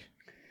do you think?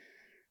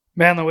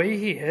 Man, the way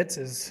he hits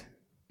it's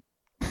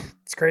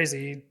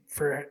crazy.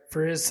 For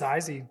his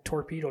size, he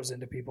torpedoes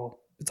into people.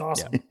 It's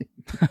awesome.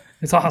 Yeah.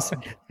 It's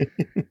awesome.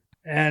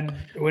 And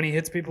when he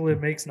hits people,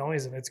 it makes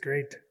noise, and it's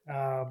great.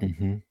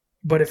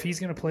 But if he's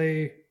going to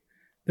play,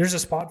 there's a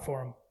spot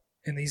for him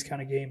in these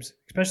kind of games,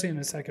 especially in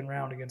the second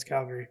round against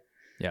Calgary.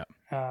 Yeah.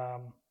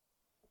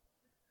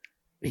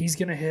 He's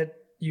going to hit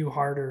you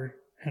harder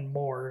and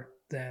more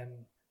than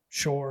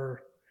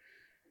Shore.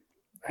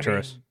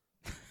 Turris.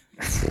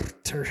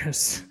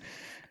 Turris.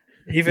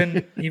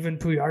 Even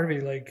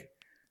Puyarvi, like,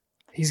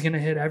 he's going to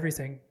hit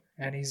everything,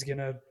 and he's going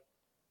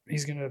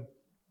to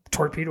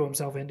torpedo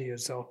himself into you.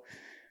 So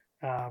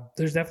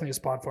there's definitely a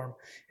spot for him.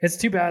 It's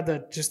too bad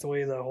that just the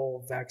way the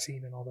whole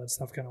vaccine and all that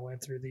stuff kind of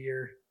went through the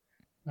year.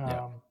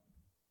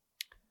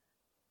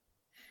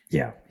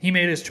 He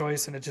made his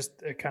choice, and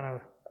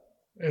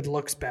it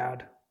looks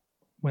bad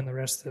when the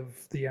rest of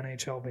the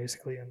NHL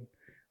basically and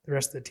the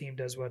rest of the team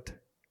does what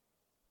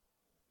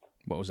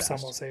was asked.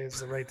 Some will say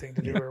is the right thing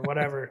to do or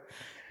whatever.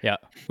 Yeah,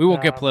 we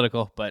won't get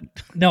political, but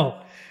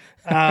no.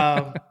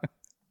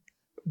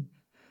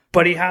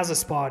 But he has a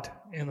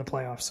spot in the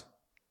playoffs.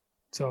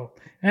 So,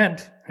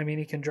 and I mean,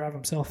 he can drive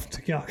himself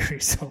to Calgary,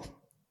 so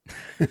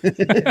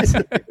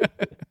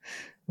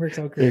works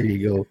out great. There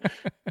you go.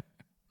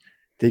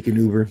 Take an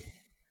Uber.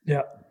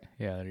 Yeah.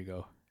 Yeah, there you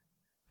go.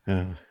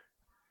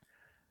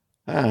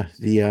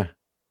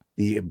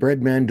 The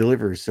bread man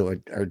delivers. So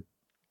our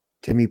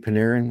Timmy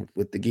Panarin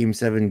with the Game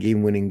 7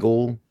 game-winning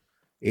goal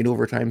in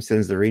overtime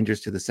sends the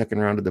Rangers to the second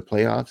round of the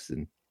playoffs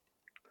and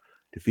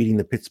defeating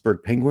the Pittsburgh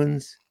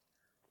Penguins.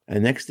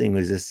 And next thing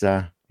was this.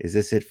 Is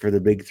this it for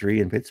the big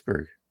 3 in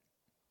Pittsburgh?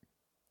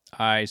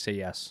 I say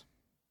yes.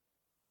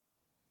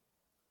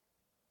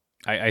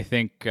 I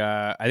think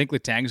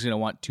Letang's going to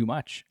want too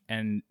much,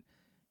 and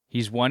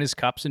he's won his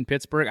cups in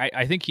Pittsburgh.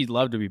 I think he'd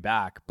love to be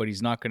back, but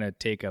he's not going to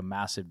take a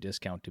massive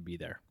discount to be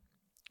there.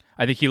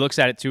 I think he looks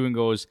at it too and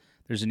goes,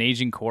 "There's an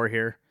aging core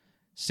here."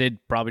 Sid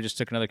probably just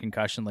took another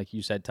concussion, like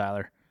you said,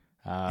 Tyler.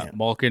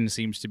 Malkin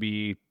seems to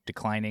be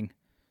declining.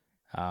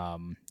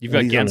 You've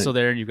got Gensel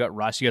there, and you've got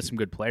Russ. You got some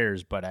good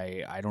players, but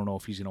I don't know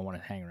if he's going to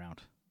want to hang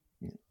around.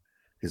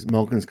 Because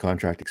Malkin's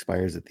contract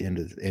expires at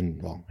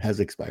the has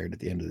expired at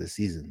the end of the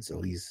season,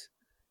 so he's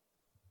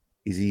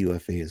a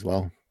UFA as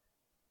well.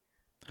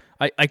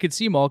 I could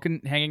see Malkin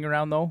hanging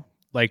around though.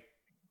 Like,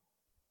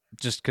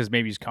 just because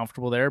maybe he's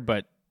comfortable there.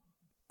 But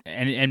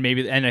and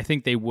I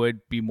think they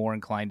would be more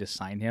inclined to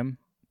sign him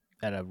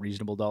at a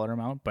reasonable dollar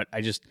amount. But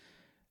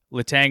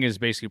Letang has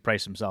basically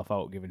priced himself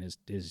out given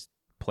his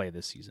play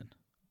this season.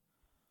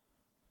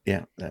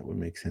 Yeah, that would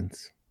make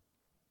sense.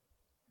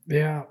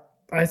 Yeah,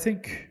 I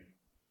think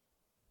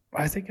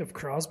if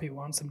Crosby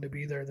wants them to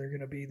be there, they're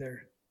going to be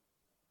there.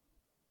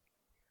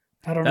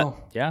 I don't know.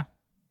 Yeah,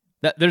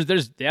 there's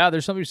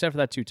something to be said for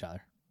that too,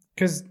 Tyler.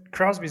 Because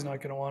Crosby's not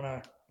going to want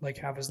to like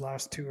have his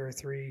last 2 or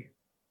 3,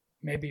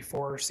 maybe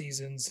 4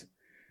 seasons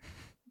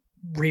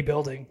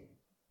rebuilding.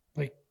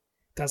 Like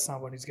that's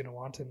not what he's going to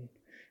want. And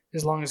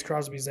as long as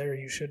Crosby's there,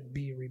 you should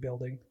be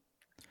rebuilding.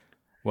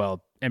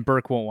 Well, and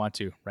Burke won't want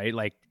to, right?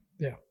 Like,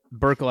 yeah,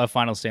 Burke will have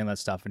final say on that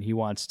stuff, and he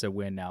wants to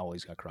win now while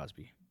he's got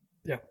Crosby.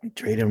 Yeah,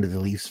 trade him to the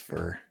Leafs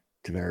for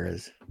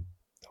Tavares.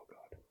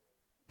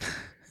 Oh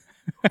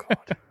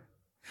God.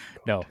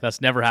 No,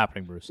 that's never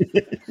happening, Bruce.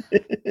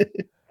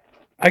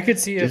 I could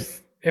see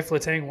if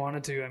Letang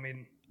wanted to. I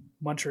mean,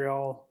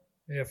 Montreal,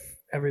 if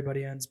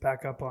everybody ends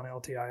back up on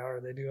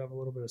LTIR, they do have a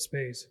little bit of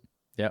space.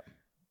 Yep.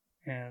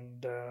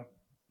 And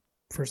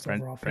first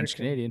overall pick, French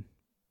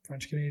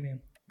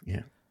Canadian.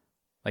 Yeah.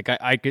 Like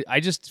I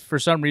just for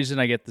some reason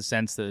I get the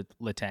sense that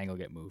Letang will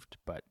get moved,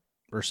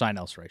 or sign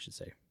elsewhere, I should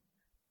say.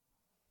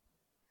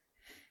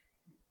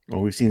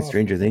 Well, we've seen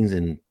stranger things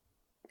in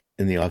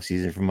the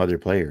offseason from other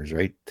players,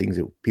 right? Things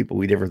that people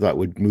we never thought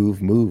would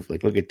move.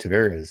 Like look at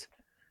Tavares.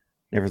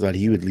 Never thought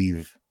he would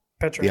leave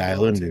the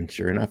island, and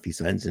sure enough, he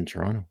signs in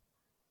Toronto.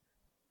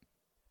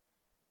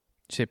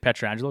 Did you say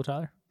Pietrangelo,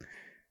 Tyler?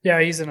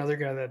 Yeah, he's another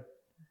guy that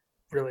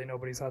really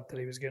nobody thought that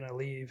he was going to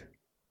leave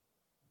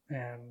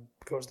and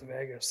goes to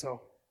Vegas.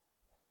 So,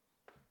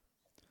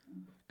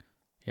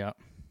 yeah.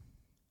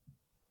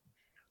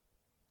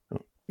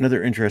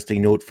 Another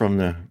interesting note from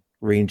the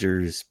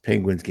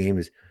Rangers-Penguins game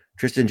is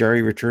Tristan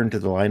Jarry returned to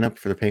the lineup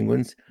for the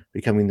Penguins,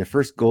 becoming the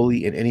first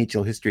goalie in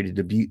NHL history to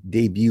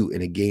debut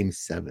in a Game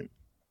 7.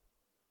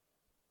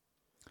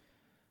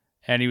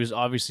 And he was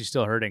obviously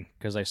still hurting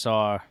because I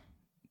saw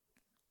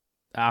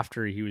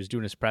after he was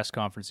doing his press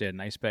conference, he had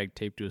an ice bag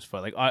taped to his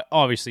foot. Like,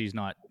 obviously he's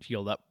not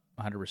healed up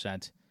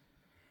 100%.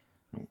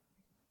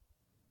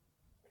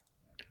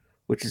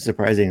 Which is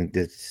surprising.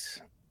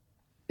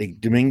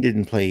 Domingue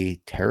didn't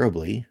play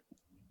terribly.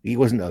 He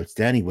wasn't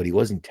outstanding, but he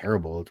wasn't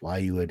terrible. It's why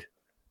you would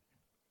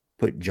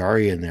put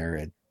Jarry in there.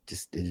 It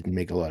didn't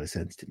make a lot of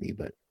sense to me.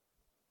 But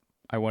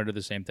I wonder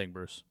the same thing,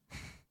 Bruce.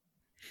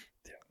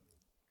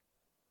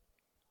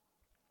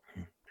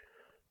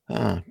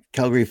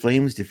 Calgary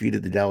Flames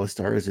defeated the Dallas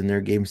Stars in their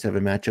Game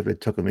 7 matchup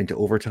that took them into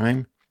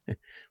overtime.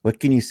 What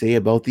can you say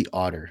about the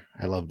Otter?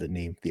 I love the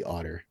name, the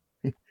Otter.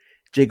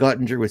 Jay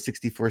Ottinger with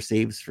 64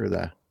 saves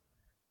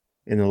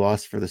in the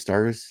loss for the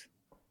Stars.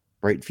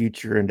 Bright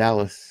future in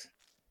Dallas.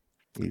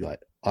 You got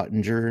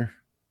Ottinger,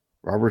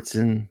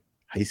 Robertson,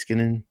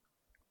 Heiskanen,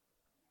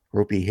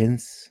 Ropey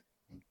Hintz.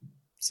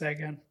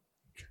 Sagan.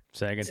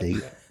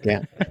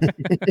 Yeah.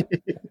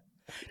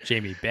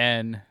 Jamie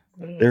Benn.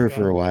 There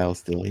for a while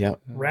still, yeah.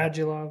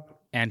 Radulov.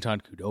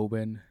 Anton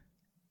Khudobin.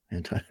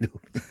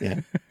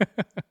 Yeah.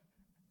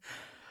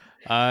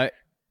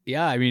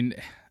 Yeah, I mean,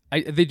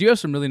 they do have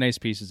some really nice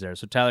pieces there.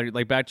 So, Tyler,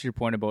 like back to your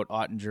point about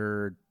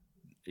Ottinger,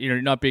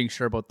 not being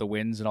sure about the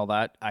wins and all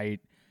that, I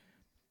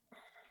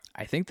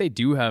think they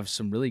do have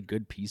some really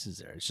good pieces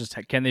there. It's just,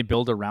 can they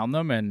build around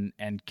them,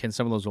 and can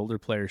some of those older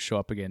players show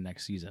up again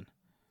next season?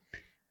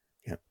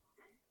 Yeah.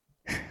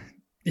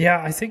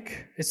 Yeah, I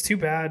think it's too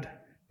bad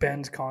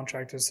Ben's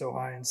contract is so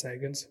high in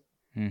Sagan's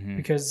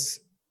because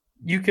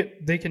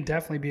they can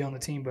definitely be on the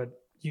team, but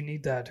you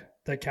need that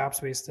cap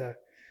space to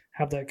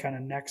have that kind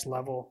of next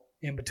level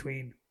in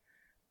between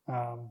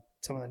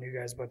some of the new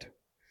guys. But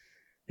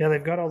yeah,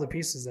 they've got all the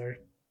pieces there,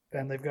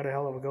 and they've got a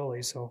hell of a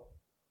goalie. So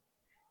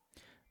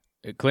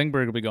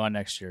Klingberg will be gone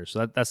next year,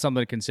 so that's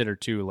something to consider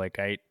too. Like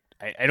I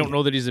don't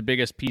know that he's the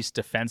biggest piece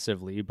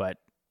defensively, but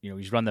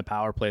he's run the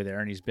power play there,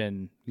 and he's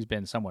been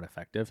somewhat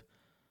effective.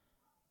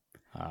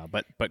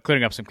 But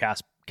clearing up some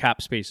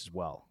cap space as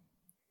well.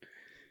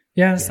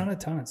 Yeah, it's not a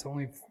ton. It's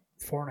only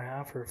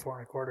 4.5 or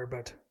 4.25,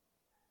 but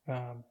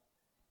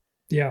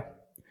yeah,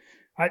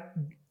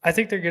 I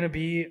think they're going to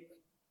be.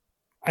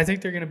 I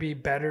think they're going to be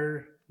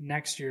better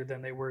next year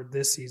than they were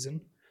this season.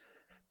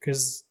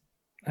 Because,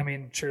 I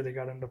mean, sure they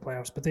got into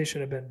playoffs, but they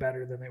should have been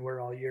better than they were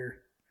all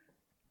year.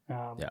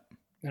 Yeah,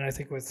 and I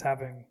think with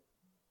having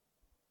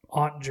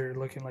Ottinger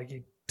looking like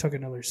he took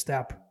another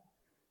step,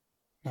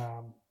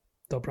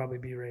 they'll probably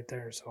be right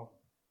there. So,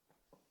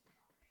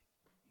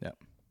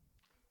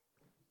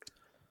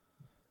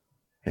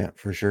 yeah,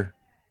 for sure.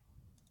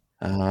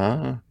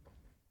 The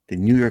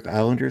New York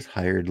Islanders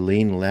hired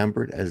Lane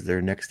Lambert as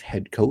their next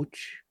head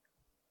coach.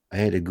 I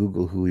had to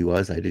Google who he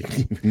was. I didn't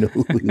even know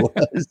who he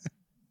was.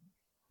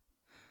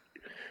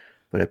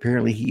 But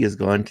apparently he has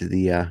gone to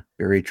the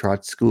Barry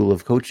Trotz School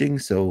of Coaching,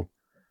 so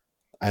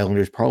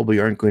Islanders probably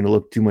aren't going to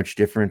look too much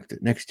different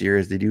next year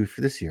as they do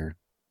for this year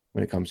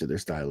when it comes to their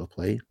style of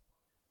play.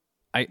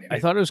 I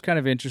thought it was kind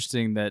of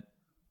interesting that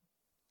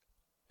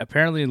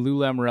apparently in Lou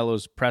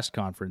Lamoriello's press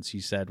conference, he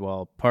said,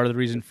 well, part of the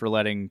reason for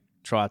letting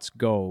Trotz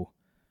go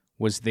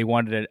was they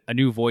wanted a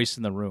new voice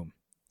in the room.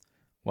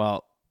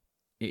 Well,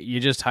 you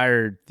just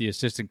hired the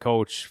assistant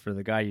coach for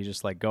the guy you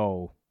just let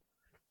go.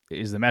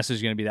 Is the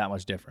message going to be that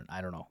much different?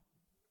 I don't know.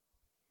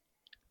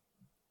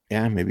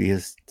 Yeah, maybe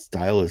his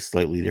style is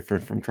slightly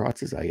different from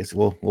Trotz's. I guess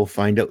we'll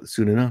find out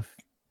soon enough.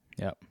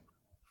 Yep.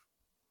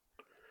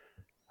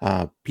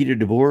 Peter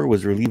DeBoer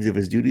was relieved of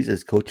his duties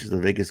as coach of the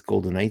Vegas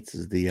Golden Knights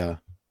as the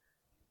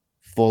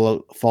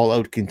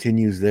fallout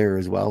continues there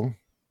as well.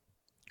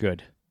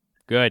 Good.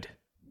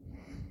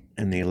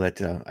 And they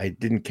let I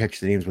didn't catch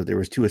the names, but there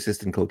was 2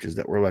 assistant coaches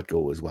that were let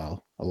go as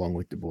well, along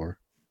with DeBoer.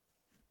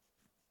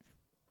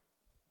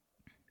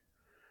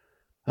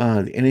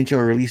 The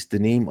NHL released the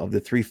name of the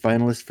 3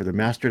 finalists for the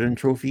Masterton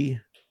Trophy: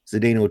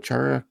 Zdeno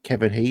Chara,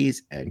 Kevin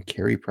Hayes, and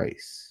Carey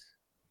Price.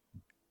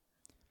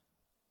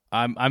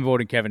 I'm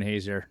voting Kevin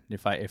Hayes here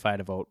if I had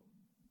to vote.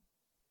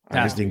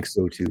 I think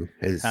so too,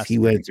 as he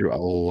went through a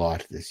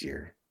lot this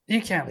year.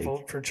 You can't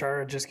vote for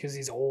Chara just because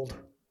he's old.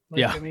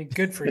 Yeah. I mean,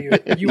 good for you.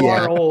 You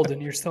are old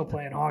and you're still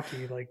playing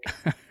hockey. Like,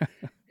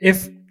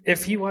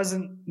 if he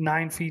wasn't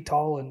 9 feet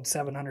tall and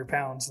 700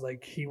 pounds,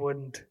 like he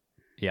wouldn't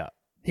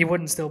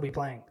still be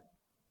playing.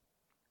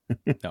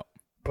 No.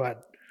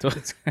 But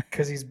it's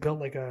because he's built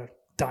like a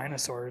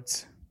dinosaur.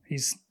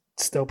 He's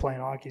still playing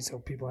hockey, so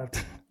people have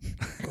to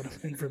put him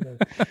in for the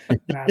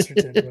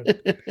Masterton.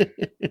 But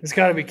it's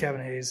got to be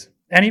Kevin Hayes.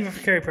 And even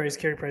for Carey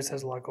Price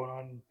has a lot going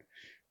on,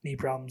 knee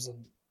problems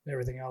and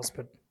everything else.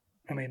 But,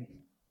 I mean,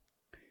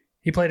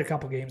 he played a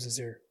couple games this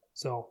year.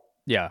 So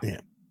yeah.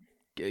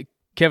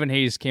 Kevin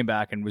Hayes came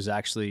back and was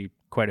actually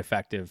quite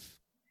effective,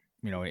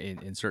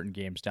 in certain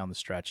games down the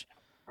stretch.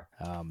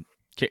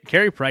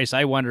 Carey Price,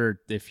 I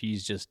wonder if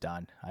he's just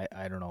done.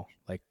 I don't know.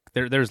 Like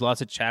there's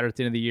lots of chatter at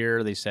the end of the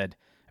year. They said,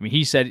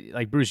 he said,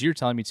 like Bruce, you're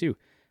telling me too,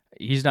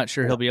 he's not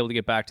sure he'll be able to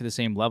get back to the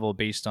same level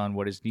based on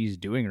what his knee's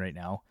doing right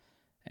now.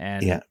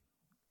 And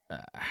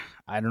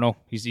I don't know.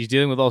 He's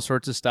dealing with all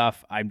sorts of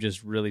stuff. I'm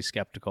just really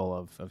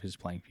skeptical of his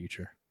playing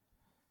future.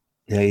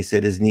 Yeah, he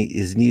said his knee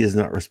is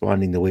not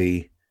responding the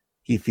way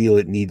he feel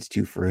it needs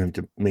to for him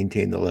to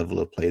maintain the level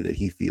of play that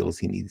he feels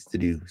he needs to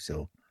do.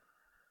 So,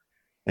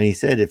 and he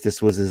said if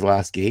this was his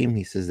last game,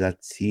 he says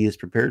he is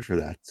prepared for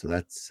that. So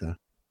that's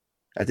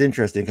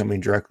interesting coming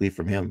directly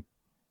from him.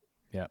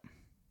 Yeah.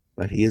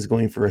 But he is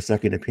going for a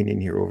second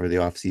opinion here over the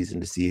offseason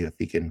to see if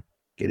he can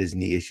get his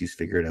knee issues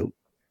figured out.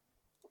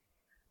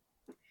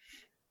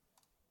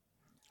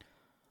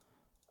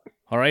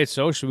 All right,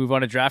 so should we move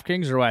on to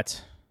DraftKings or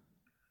what?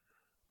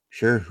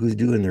 Sure. Who's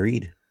doing the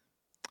read?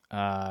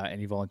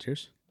 Any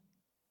volunteers?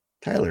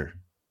 Tyler.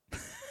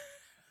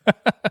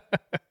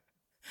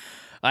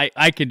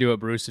 I can do it,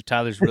 Bruce, if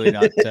Tyler's really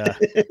not.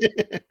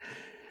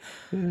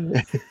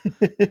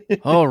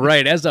 All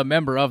right. As a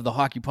member of the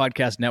Hockey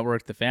Podcast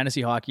Network, the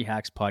Fantasy Hockey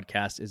Hacks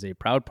podcast is a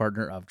proud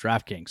partner of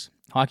DraftKings.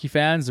 Hockey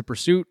fans, the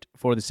pursuit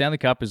for the Stanley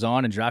Cup is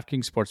on, and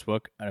DraftKings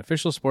Sportsbook, an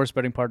official sports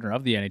betting partner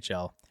of the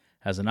NHL,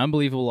 has an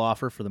unbelievable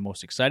offer for the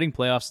most exciting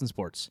playoffs in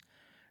sports.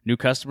 New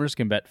customers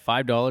can bet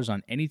 $5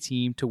 on any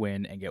team to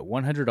win and get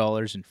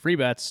 $100 in free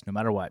bets no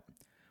matter what.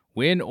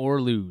 Win or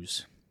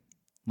lose.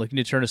 Looking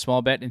to turn a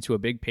small bet into a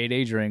big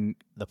payday during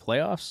the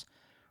playoffs?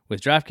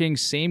 With DraftKings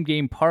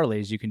same-game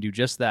parlays, you can do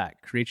just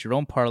that. Create your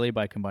own parlay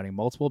by combining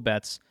multiple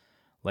bets,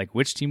 like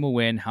which team will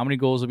win, how many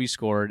goals will be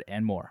scored,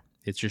 and more.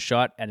 It's your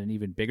shot at an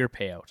even bigger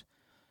payout.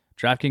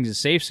 DraftKings is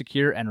safe,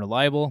 secure, and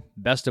reliable.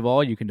 Best of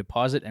all, you can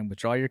deposit and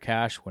withdraw your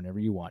cash whenever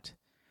you want.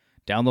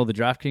 Download the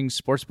DraftKings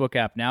Sportsbook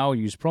app now.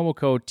 Use promo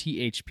code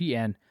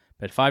THPN.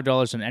 Bet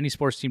 $5 on any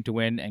sports team to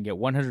win and get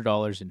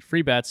 $100 in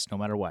free bets no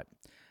matter what.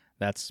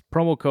 That's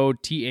promo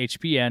code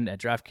THPN at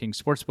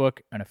DraftKings Sportsbook,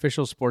 an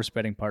official sports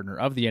betting partner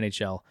of the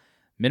NHL.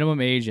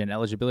 Minimum age and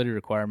eligibility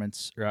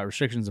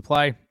restrictions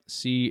apply.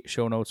 See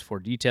show notes for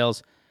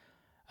details.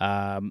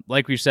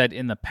 Like we've said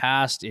in the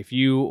past, if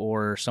you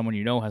or someone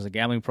you know has a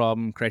gambling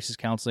problem, crisis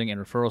counseling and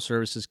referral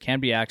services can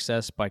be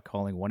accessed by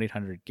calling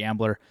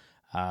 1-800-GAMBLER.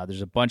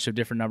 There's a bunch of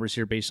different numbers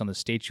here based on the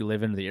state you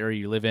live in or the area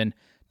you live in,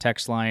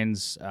 text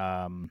lines,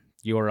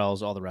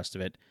 URLs, all the rest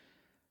of it.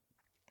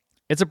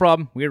 It's a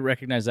problem. We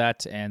recognize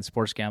that, and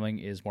sports gambling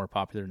is more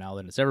popular now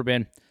than it's ever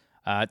been.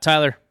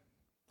 Tyler,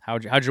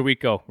 how'd your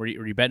week go? Were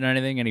you betting on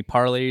anything? Any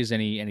parlays?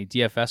 Any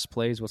DFS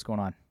plays? What's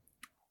going on?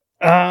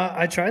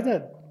 I tried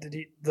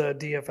the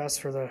DFS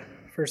for the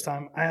first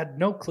time. I had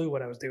no clue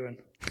what I was doing.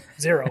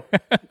 Zero.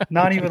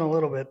 Not even a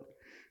little bit.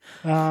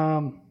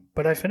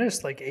 But I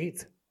finished like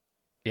 8th.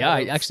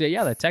 Yeah,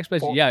 the text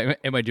message. Yeah,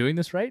 am I doing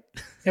this right?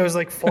 It was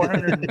like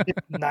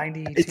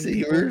 492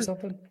 people or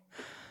something.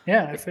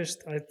 Yeah, I fished.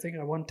 I think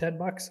I won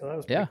 $10, so that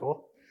was pretty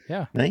cool.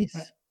 Yeah, nice.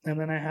 And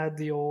then I had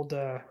the old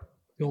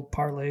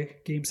parlay,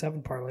 Game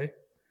 7 parlay.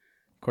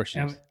 Of course,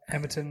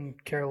 Edmonton,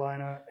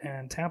 Carolina,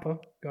 and Tampa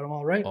got them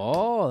all right.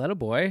 Oh, that a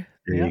boy!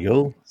 There you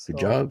go. Good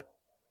job.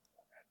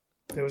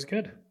 It was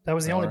good. That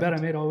was the only bet I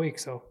made all week.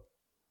 So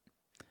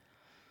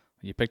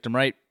you picked them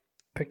right.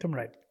 Picked them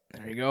right.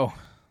 There you go.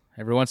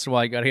 Every once in a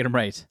while, you got to get them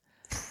right.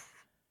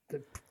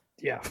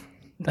 Yeah.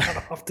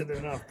 Not often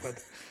enough,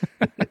 but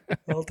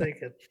I'll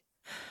take it.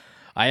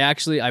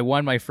 I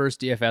won my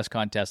first DFS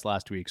contest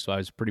last week, so I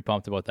was pretty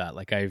pumped about that.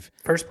 Like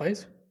First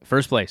place?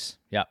 First place,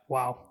 yeah.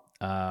 Wow.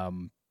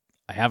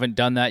 I haven't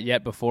done that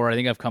yet before. I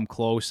think I've come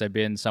close. I've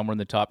been somewhere in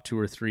the top 2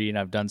 or 3, and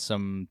I've done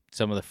some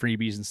of the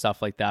freebies and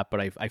stuff like that.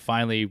 But I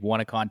finally won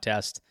a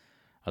contest.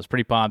 I was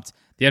pretty pumped.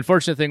 The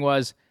unfortunate thing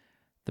was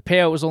the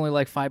payout was only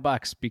like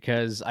 $5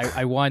 because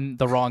I won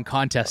the wrong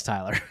contest,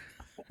 Tyler.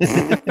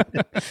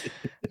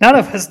 None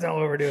of us know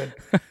what we're doing.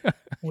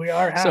 We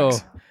are hacks. So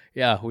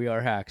yeah, we are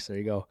hacks. There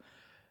you go.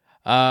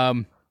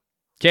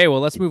 Okay,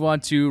 well, let's move on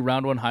to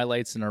round 1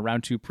 highlights and our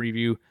round 2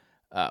 preview.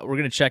 We're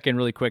going to check in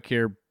really quick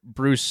here.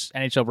 Bruce,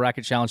 NHL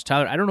Bracket Challenge.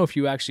 Tyler, I don't know if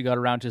you actually got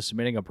around to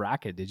submitting a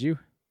bracket. Did you?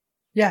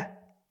 Yeah.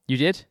 You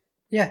did?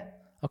 Yeah.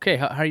 Okay,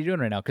 how are you doing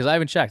right now? Because I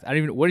haven't checked.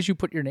 What did you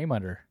put your name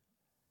under?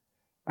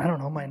 I don't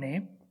know my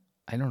name.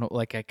 I don't know,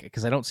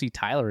 because I don't see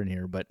Tyler in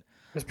here, but...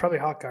 It was probably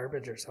hot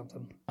garbage or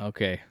something.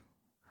 Okay.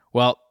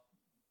 Well,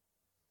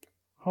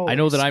 Holy I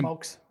know that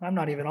smokes. I'm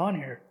not even on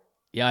here.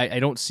 Yeah, I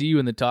don't see you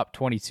in the top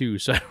 22,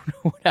 so I don't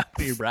know what happened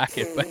to your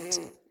bracket, but...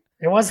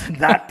 It wasn't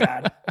that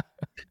bad.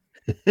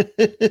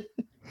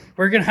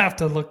 We're going to have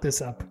to look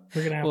this up.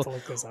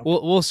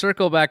 We'll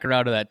circle back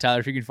around to that. Tyler,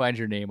 if you can find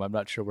your name, I'm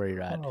not sure where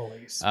you're at.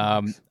 Holy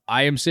smokes.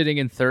 I am sitting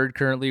in 3rd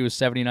currently with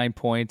 79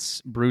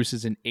 points. Bruce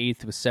is in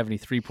 8th with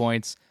 73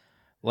 points.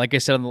 Like I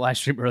said on the live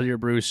stream earlier,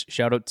 Bruce,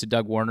 shout out to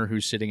Doug Warner,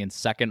 who's sitting in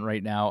 2nd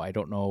right now. I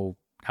don't know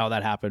how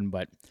that happened,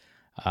 but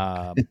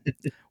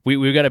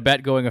we've got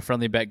a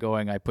friendly bet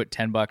going. I put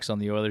 $10 on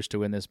the Oilers to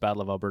win this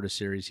Battle of Alberta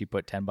series. He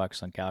put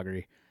 $10 on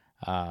Calgary.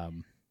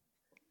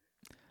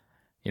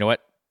 You know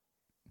what?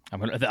 I'm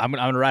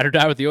gonna ride or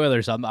die with the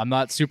Oilers. I'm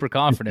not super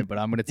confident, but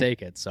I'm gonna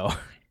take it. So,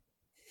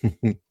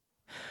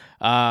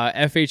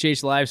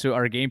 FHH Live. So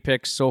our game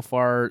picks so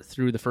far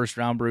through the first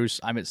round, Bruce.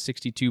 I'm at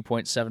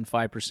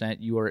 62.75%.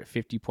 You are at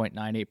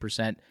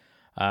 50.98%.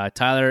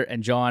 Tyler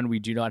and John, we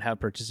do not have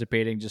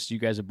participating. Just you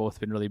guys have both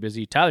been really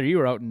busy. Tyler, you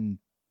were out in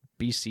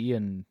BC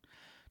and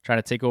trying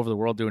to take over the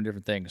world, doing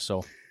different things.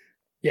 So,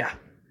 yeah.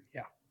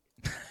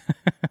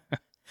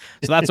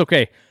 So that's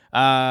okay.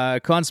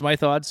 Cons, my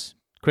thoughts.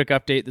 Quick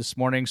update this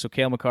morning. So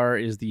Cale Makar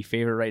is the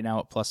favorite right now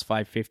at plus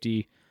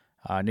 550.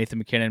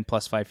 Nathan McKinnon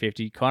plus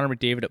 550. Connor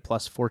McDavid at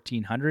plus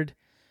 1400.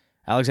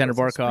 Alexander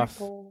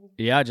Barkov.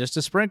 Yeah, just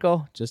a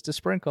sprinkle.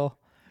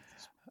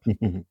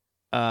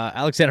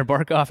 Alexander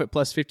Barkov at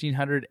plus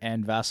 1500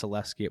 and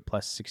Vasilevsky at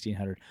plus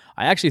 1600.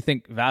 I actually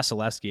think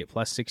Vasilevsky at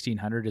plus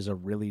 1600 is a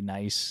really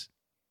nice,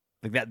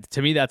 like that.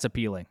 To me, that's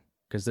appealing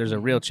because there's a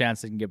real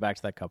chance they can get back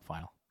to that cup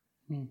final.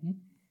 Mm-hmm.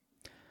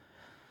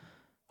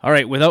 All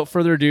right, without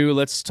further ado,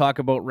 let's talk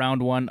about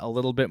round 1 a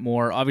little bit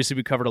more. Obviously,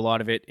 we covered a lot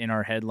of it in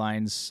our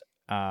headlines,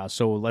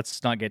 so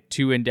let's not get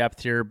too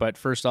in-depth here. But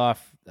first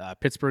off,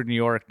 Pittsburgh, New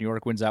York. New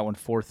York wins that one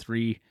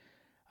 4-3.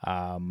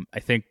 I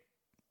think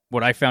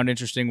what I found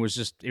interesting was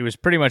just it was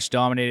pretty much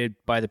dominated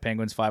by the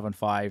Penguins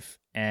 5-on-5,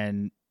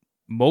 and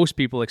most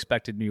people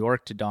expected New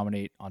York to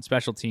dominate on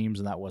special teams,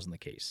 and that wasn't the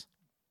case.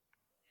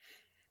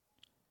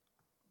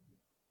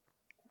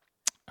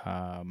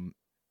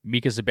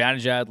 Mika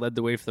Zibanejad led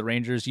the way for the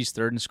Rangers. He's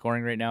 3rd in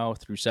scoring right now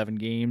through 7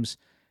 games.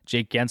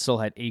 Jake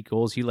Gensel had 8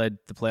 goals. He led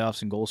the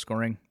playoffs in goal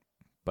scoring,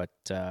 but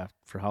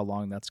for how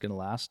long that's going to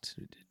last?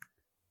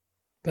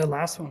 That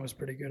last one was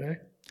pretty good, eh?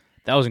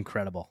 That was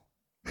incredible.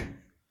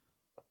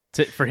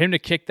 For him to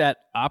kick that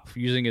up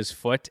using his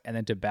foot and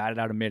then to bat it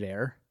out of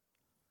midair.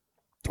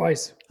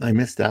 Twice. I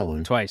missed that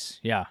one. Twice,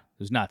 yeah. It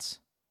was nuts.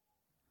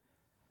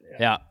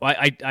 Yeah,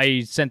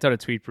 I sent out a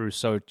tweet, Bruce,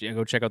 so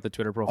go check out the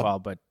Twitter profile.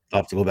 But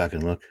I'll have to go back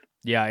and look.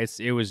 Yeah,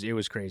 it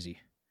was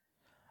crazy.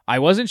 I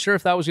wasn't sure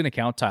if that was going to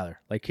count, Tyler.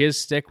 Like his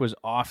stick was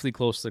awfully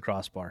close to the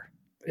crossbar.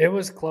 It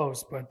was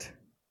close, but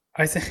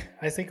I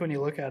think when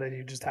you look at it,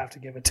 you just have to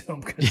give it to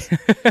him.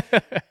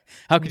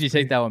 How could you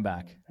take that one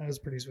back? That was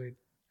pretty sweet.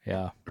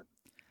 Yeah.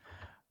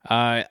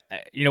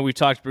 We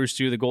talked, Bruce,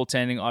 too. The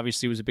goaltending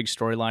obviously was a big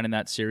storyline in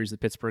that series. The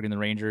Pittsburgh and the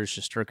Rangers.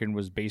 Shesterkin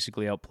was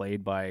basically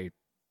outplayed by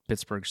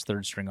Pittsburgh's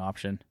 3rd string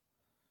option.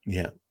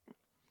 Yeah.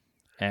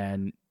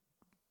 And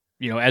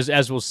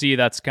as we'll see,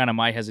 that's kind of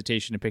my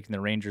hesitation in picking the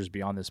Rangers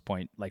beyond this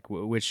point. Like,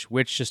 which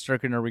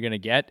Shesterkin are we going to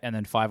get? And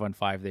then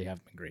 5-on-5, they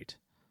haven't been great.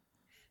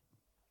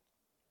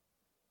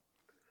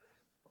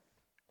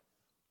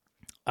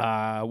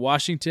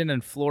 Washington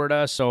and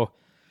Florida. So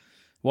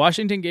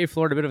Washington gave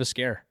Florida a bit of a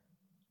scare.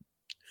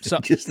 So,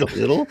 just a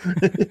little?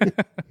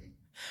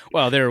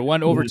 Well, they're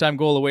one overtime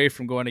goal away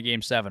from going to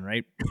Game 7,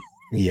 right?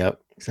 Yep,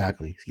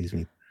 exactly. Excuse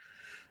me.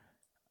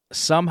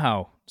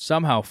 Somehow,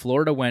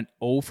 Florida went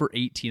 0 for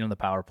 18 on the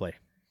power play.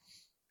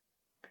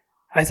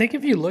 I think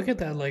if you look at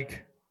that,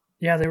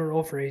 they were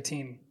 0 for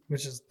 18,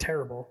 which is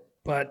terrible,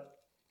 but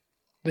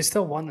they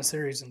still won the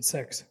series in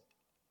 6.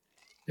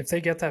 If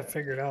they get that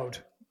figured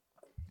out,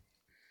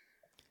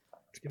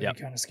 it's going to be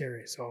kind of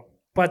scary. So,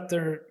 but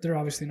they're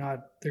obviously not.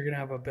 They're going to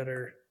have a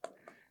better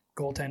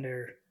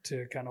goaltender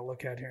to kind of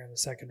look at here in the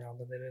second round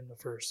than they did in the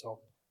first. So,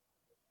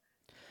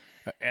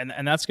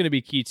 and that's going to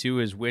be key too,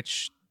 is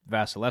which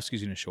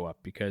Vasilevsky's going to show up,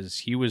 because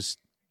he was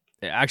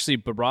Actually,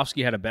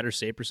 Bobrovsky had a better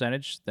save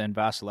percentage than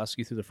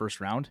Vasilevsky through the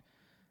first round.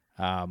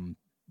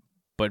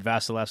 But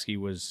Vasilevsky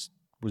was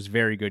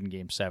very good in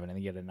Game 7. I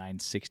think he had a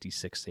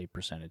 .966 save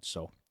percentage.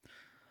 So,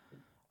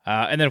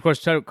 and then, of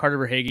course, Carter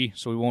Verhaeghe,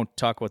 so we won't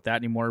talk about that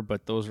anymore,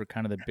 but those are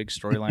kind of the big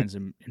storylines,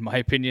 in my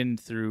opinion,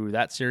 through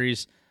that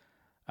series.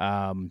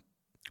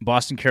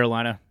 Boston,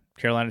 Carolina.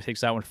 Carolina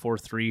takes that one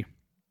 4-3.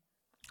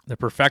 The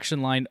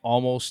perfection line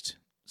almost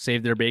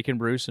saved their bacon,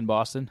 Bruce, in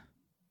Boston.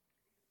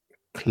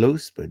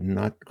 Close, but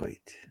not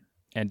quite.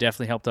 And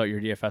definitely helped out your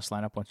DFS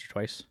lineup once or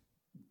twice.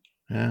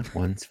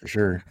 Once for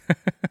sure.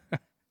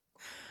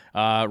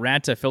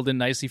 Ranta filled in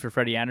nicely for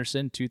Freddie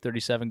Anderson,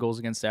 237 goals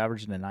against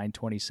average and a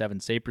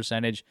 .927 save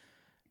percentage.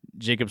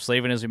 Jacob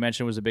Slavin, as we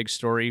mentioned, was a big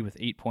story with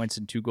 8 points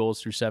and 2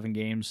 goals through 7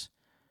 games.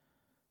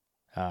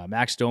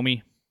 Max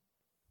Domi,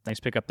 nice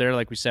pickup there,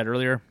 like we said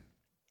earlier.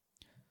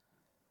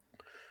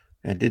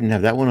 I didn't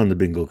have that one on the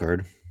bingo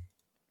card.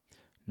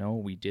 No,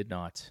 we did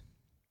not.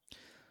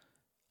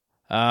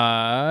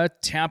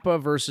 Tampa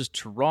versus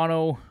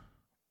Toronto.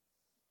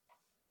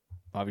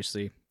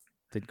 Obviously,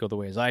 didn't go the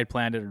way as I had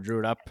planned it or drew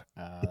it up.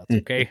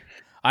 That's okay.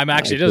 I'm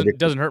actually it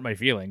doesn't hurt my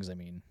feelings. I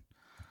mean,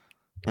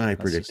 I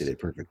predicted it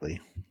perfectly.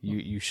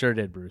 You sure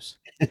did, Bruce.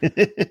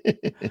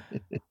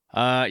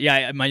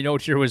 Yeah, my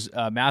note here was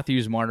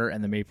Matthews, Marner,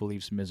 and the Maple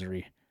Leafs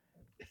misery.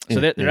 So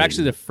they're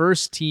actually the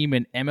first team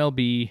in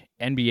MLB,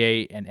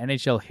 NBA, and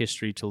NHL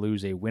history to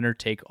lose a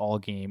winner-take-all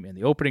game in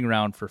the opening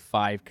round for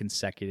 5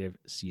 consecutive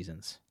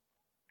seasons.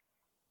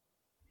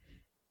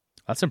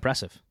 That's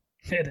impressive.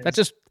 That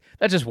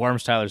just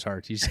warms Tyler's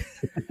heart. He's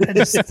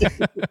just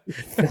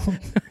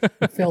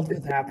filled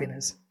with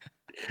happiness.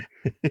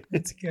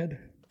 It's good.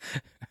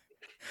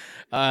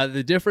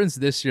 The difference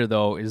this year,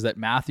 though, is that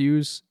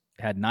Matthews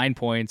had 9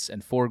 points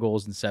and 4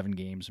 goals in 7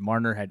 games.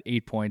 Marner had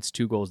 8 points,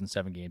 2 goals in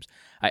 7 games.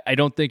 I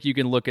don't think you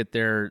can look at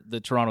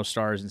the Toronto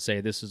Stars and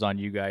say this is on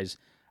you guys.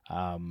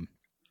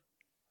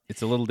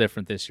 It's a little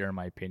different this year, in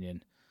my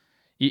opinion.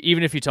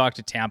 Even if you talk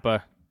to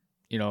Tampa,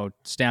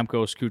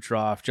 Stamkos,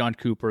 Kucherov, John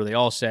Cooper, they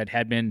all said,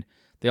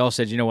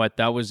 you know what,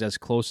 that was as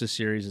close a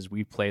series as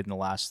we've played in the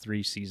last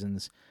 3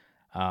 seasons.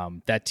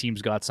 That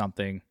team's got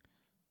something.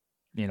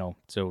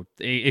 So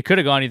it could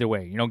have gone either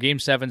way. Game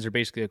 7s are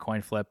basically a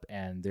coin flip,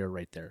 and they're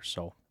right there.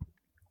 So,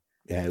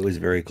 yeah, it was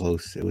very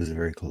close. It was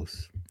very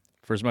close.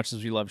 For as much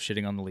as we love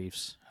shitting on the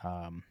Leafs,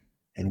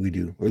 and we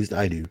do, or at least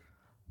I do.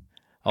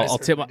 I'll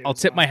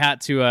tip my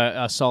hat to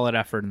a solid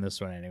effort in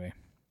this one anyway.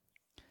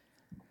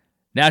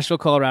 Nashville,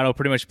 Colorado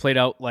pretty much played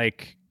out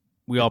like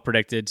we all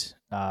predicted.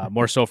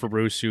 More so for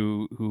Bruce,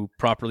 who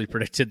properly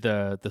predicted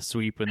the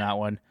sweep in that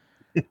one.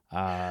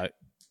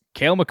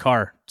 Cale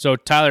Makar. So,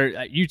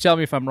 Tyler, you tell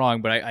me if I'm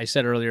wrong, but I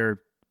said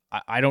earlier,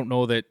 I don't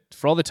know that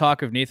for all the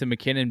talk of Nathan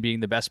McKinnon being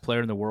the best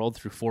player in the world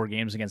through 4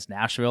 games against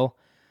Nashville.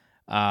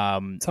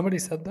 Somebody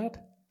said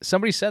that?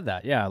 Somebody said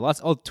that, yeah.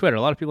 Twitter.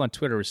 A lot of people on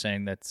Twitter were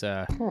saying that,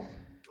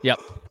 yep.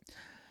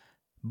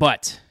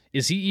 But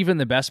is he even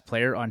the best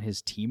player on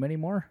his team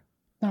anymore?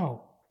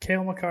 No.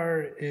 Cale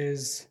Makar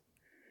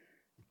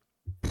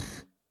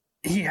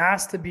he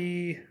has to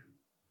be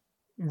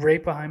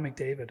right behind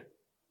McDavid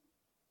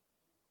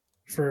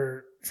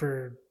for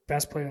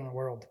best player in the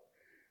world.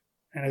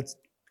 And it's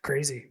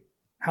crazy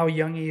how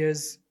young he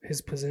is,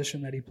 his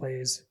position that he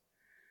plays,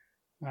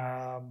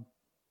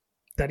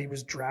 that he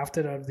was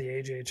drafted out of the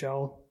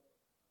AJHL.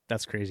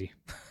 That's crazy.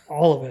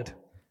 All of it.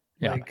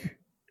 Yeah.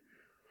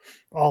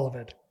 All of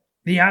it.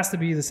 He has to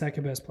be the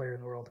second best player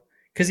in the world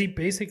because he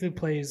basically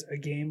plays a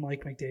game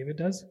like McDavid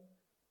does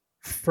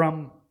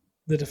from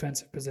the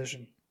defensive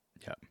position.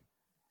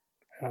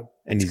 Yeah.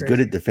 And he's crazy. Good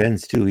at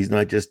defense too. He's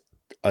not just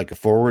like a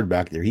forward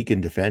back there. He can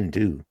defend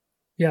too.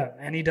 Yeah,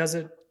 and he does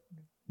it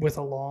with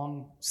a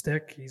long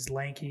stick. He's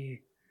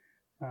lanky.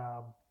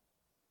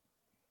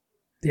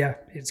 Yeah,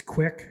 it's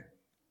quick.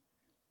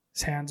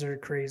 His hands are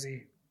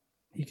crazy.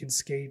 He can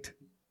skate.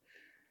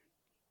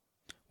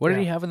 What did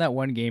he have in that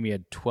one game? He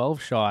had 12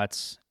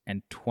 shots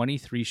and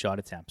 23 shot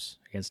attempts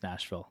against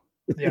Nashville.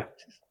 Yeah,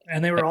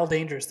 and they were all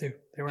dangerous too.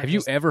 Have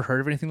you ever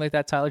heard of anything like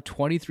that, Tyler?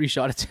 23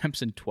 shot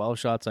attempts and 12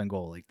 shots on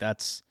goal. Like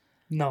that's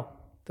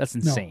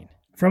insane. No.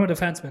 From a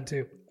defenseman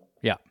too.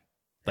 Yeah.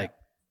 Like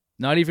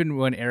not even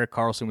when Erik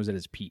Karlsson was at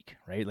his peak,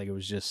 right? Like it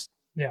was just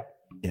Yeah.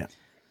 And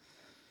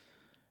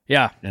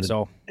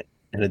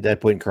at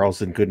that point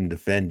Karlsson couldn't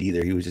defend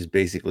either. He was just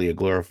basically a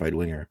glorified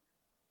winger.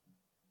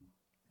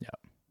 Yeah.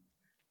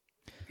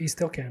 He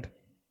still can't.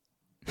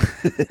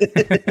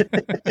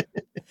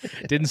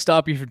 Didn't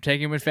stop you from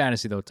taking him in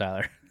fantasy though,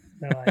 Tyler.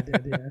 No, I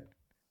did, yeah.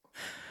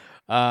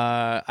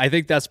 I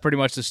think that's pretty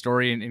much the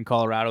story in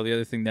Colorado. The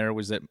other thing there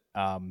was that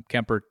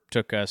Kemper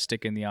took a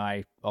stick in the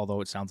eye,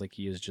 although it sounds like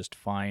he is just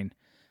fine.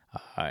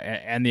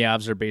 And the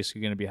Avs are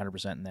basically going to be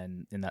 100% and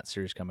then in that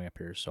series coming up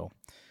here. So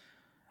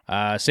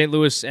St.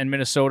 Louis and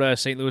Minnesota,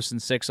 St. Louis in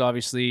 6,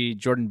 obviously.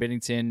 Jordan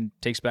Binnington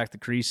takes back the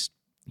crease.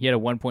 He had a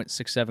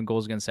 1.67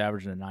 goals against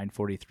average and a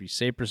 .943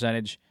 save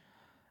percentage.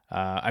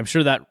 I'm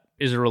sure that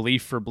is a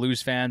relief for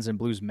Blues fans and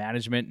Blues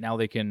management. Now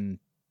they can,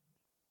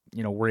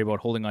 worry about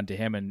holding on to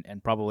him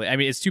and probably. I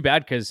mean, it's too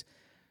bad because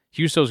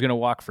Huso's going to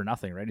walk for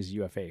nothing, right? He's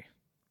UFA.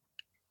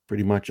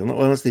 Pretty much,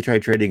 unless they try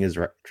trading his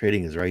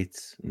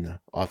rights in the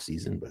off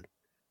season, but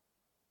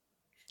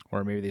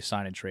or maybe they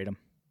sign and trade him.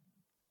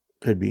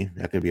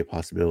 That could be a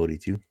possibility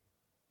too.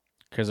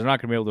 Because they're not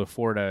going to be able to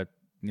afford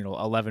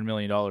 $11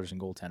 million in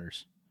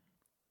goaltenders.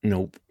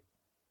 Nope.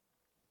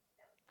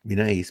 Be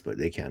nice, but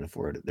they can't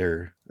afford it.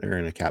 They're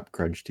in a cap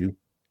crunch too.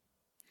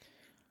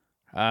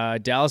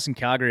 Dallas and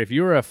Calgary. If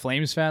you were a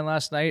Flames fan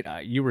last night,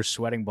 you were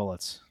sweating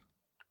bullets.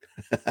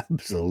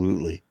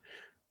 Absolutely.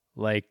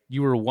 Like,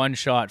 you were one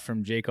shot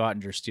from Jake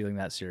Ottinger stealing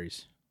that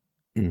series.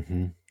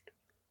 Mm-hmm.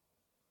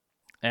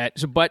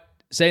 But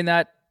saying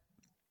that,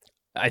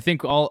 I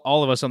think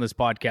all of us on this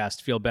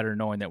podcast feel better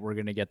knowing that we're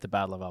going to get the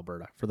Battle of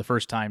Alberta for the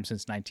first time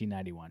since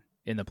 1991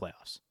 in the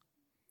playoffs.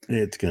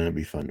 It's going to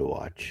be fun to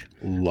watch.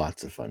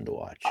 Lots of fun to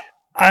watch.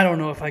 I don't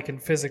know if I can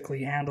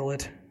physically handle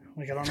it.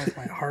 Like, I don't know if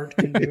my heart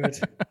can do it.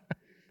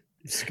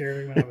 I'm scared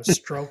I'm going to have a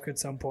stroke at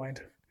some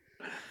point.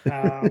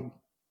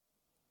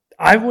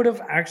 I would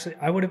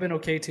have been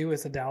okay too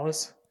with the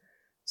Dallas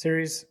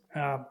series.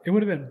 It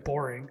would have been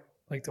boring,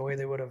 like the way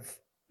they would have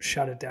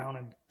shut it down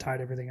and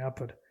tied everything up.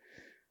 But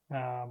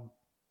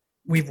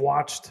we've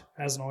watched,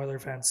 as an Oiler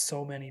fan,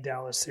 so many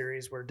Dallas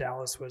series where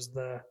Dallas was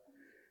the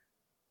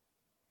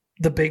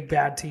big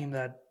bad team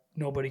that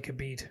nobody could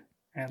beat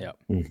and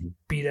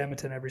beat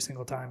Edmonton every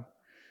single time.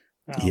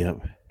 So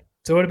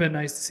it would have been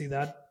nice to see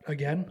that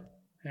again,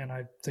 and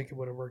I think it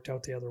would have worked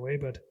out the other way.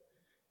 But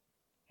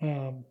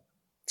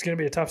it's going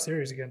to be a tough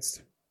series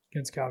against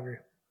Calgary.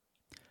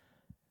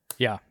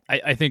 Yeah,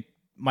 I think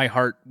my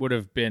heart would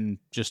have been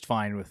just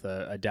fine with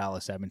a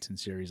Dallas Edmonton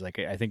series. Like,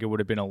 I think it would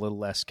have been a little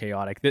less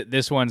chaotic.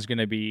 This one's going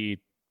to be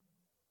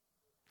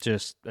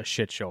just a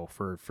shit show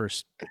for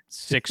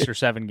 6 or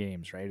 7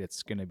 games, right?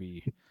 It's going to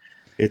be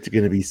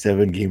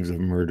 7 games of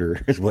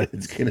murder is what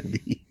it's going to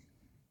be.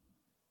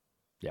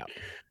 Yeah.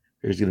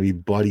 There's going to be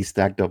bodies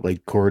stacked up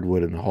like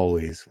cordwood in the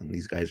hallways when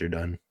these guys are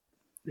done.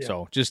 Yeah.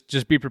 So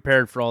just be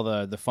prepared for all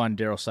the fun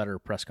Daryl Sutter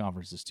press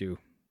conferences too.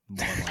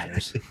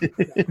 One-liners.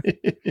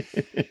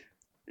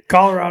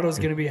 Colorado's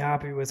going to be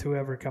happy with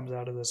whoever comes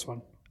out of this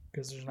one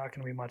because there's not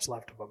going to be much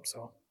left of them.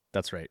 So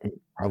that's right.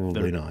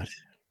 Probably not.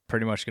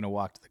 Pretty much going to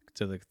walk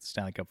to the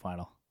Stanley Cup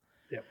final.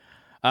 Yep.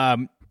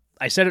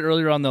 I said it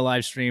earlier on the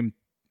live stream.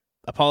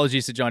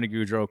 Apologies to Johnny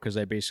Gaudreau because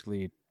I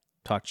basically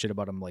talked shit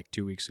about him like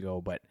 2 weeks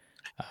ago, but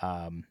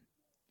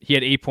he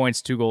had 8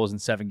 points, 2 goals in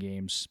 7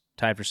 games,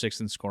 tied for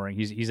 6th in scoring.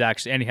 He's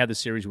actually, and he had the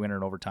series winner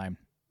in overtime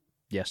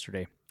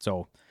yesterday.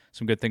 So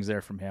some good things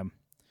there from him.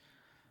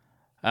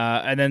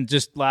 And then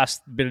just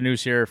last bit of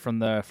news here from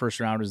the first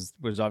round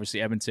was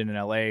obviously Edmonton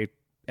and LA.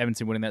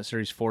 Edmonton winning that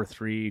series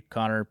 4-3.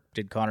 Connor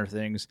did Connor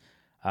things.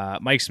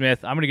 Mike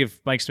Smith, I'm going to give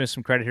Mike Smith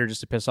some credit here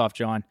just to piss off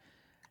John.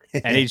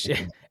 At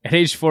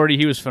age 40,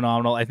 he was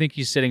phenomenal. I think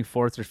he's sitting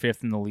 4th or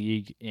 5th in the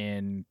league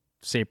in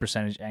save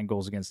percentage and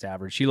goals against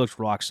average. He looked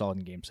rock solid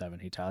in Game 7.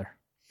 Hey, Tyler.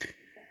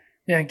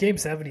 Yeah, in Game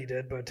 7 he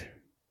did, but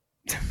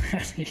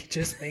man, he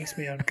just makes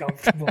me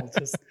uncomfortable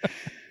just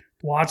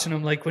watching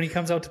him. Like, when he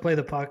comes out to play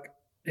the puck,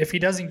 if he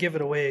doesn't give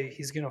it away,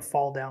 he's going to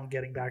fall down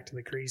getting back to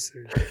the crease.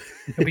 Or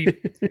he'll be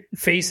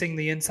facing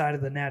the inside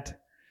of the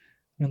net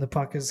when the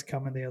puck is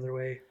coming the other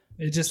way.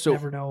 You just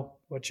never know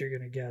what you're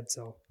going to get.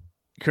 So,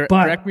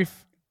 correct me.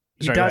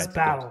 He does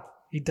battle.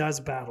 He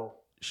does battle.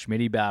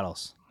 Schmitty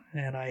battles.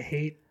 And I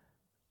hate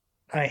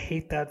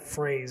that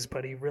phrase,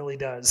 but he really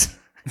does.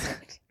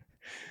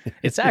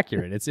 It's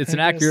accurate. It's an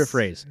accurate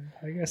phrase.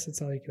 I guess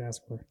that's all you can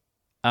ask for.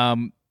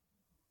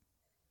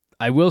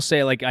 I will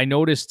say, like, I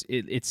noticed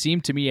it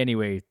seemed to me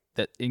anyway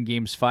that in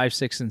games 5,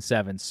 6, and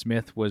 7,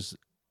 Smith was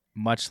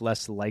much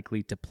less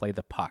likely to play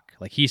the puck.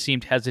 Like, he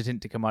seemed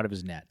hesitant to come out of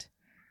his net.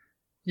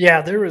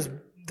 Yeah, there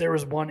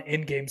was one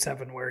in Game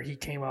 7 where he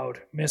came out,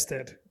 missed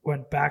it,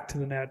 went back to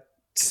the net,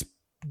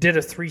 did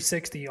a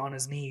 360 on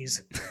his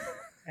knees,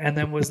 and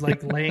then was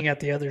like laying at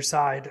the other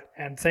side.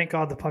 And thank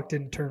God the puck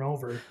didn't turn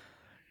over.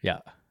 Yeah.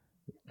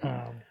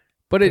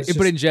 But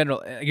in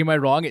general, am I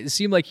wrong? It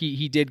seemed like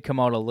he did come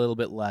out a little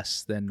bit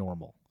less than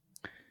normal.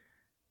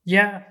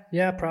 Yeah,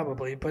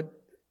 probably. But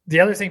the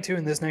other thing too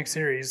in this next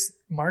series,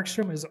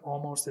 Markstrom is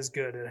almost as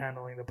good at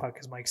handling the puck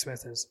as Mike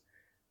Smith is,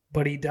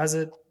 but he does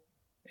it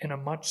in a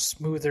much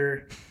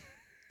smoother,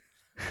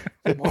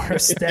 more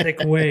aesthetic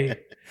way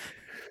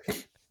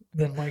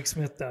than Mike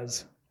Smith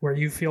does, where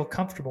you feel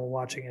comfortable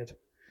watching it.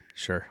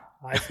 Sure.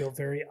 I feel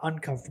very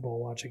uncomfortable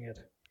watching it.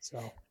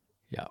 So.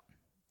 Yeah.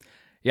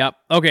 Yep.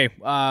 Okay.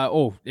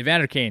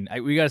 Evander Kane.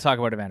 We got to talk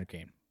about Evander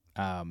Kane.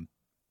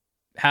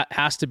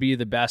 Has to be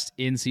the best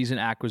in-season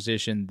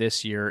acquisition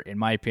this year, in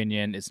my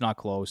opinion. It's not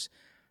close.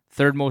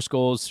 3rd most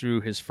goals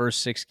through his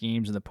first 6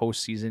 games in the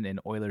postseason in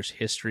Oilers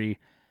history.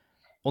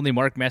 Only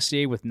Mark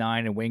Messier with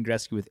 9 and Wayne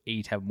Gretzky with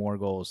 8 have more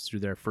goals through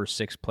their first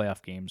 6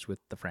 playoff games with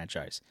the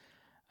franchise.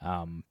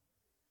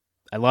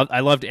 I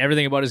loved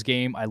everything about his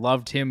game. I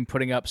loved him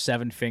putting up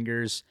 7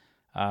 fingers.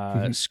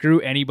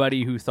 Screw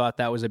anybody who thought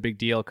that was a big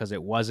deal, because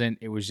it wasn't.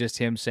 It was just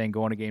him saying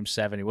going to Game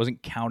 7. He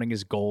wasn't counting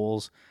his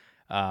goals.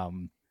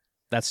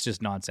 That's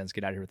just nonsense.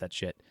 Get out of here with that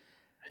shit.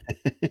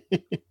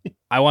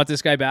 I want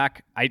this guy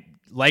back. I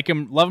like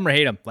him, love him or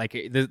hate him. Like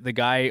the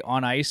guy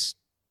on ice,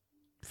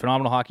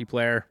 phenomenal hockey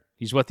player.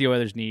 He's what the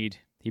Oilers need.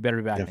 He better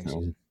be back next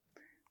season.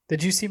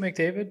 Did you see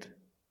McDavid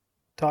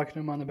talking to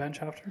him on the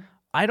bench after?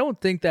 I don't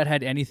think that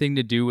had anything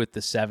to do with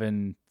the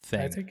 7 thing.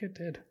 I think it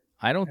did.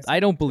 I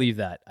don't believe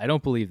that. I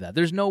don't believe that.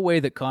 There's no way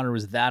that Connor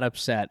was that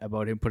upset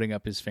about him putting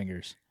up his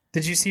fingers.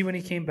 Did you see when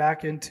he came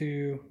back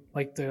into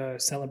like the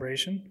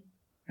celebration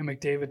and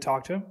McDavid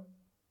talked to him?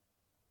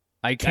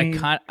 I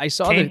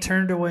saw Kane that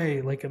turned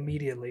away like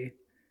immediately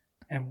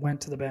and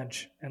went to the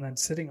bench, and then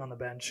sitting on the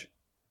bench,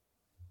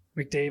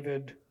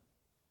 McDavid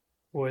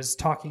was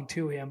talking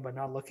to him but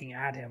not looking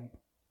at him.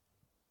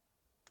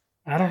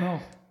 I don't know.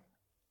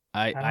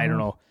 I don't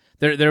know.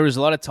 There was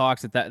a lot of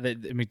talks that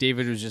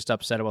McDavid was just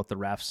upset about the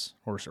refs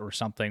or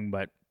something,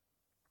 but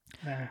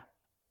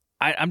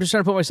I'm just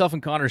trying to put myself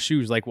in Connor's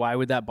shoes. Like, why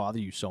would that bother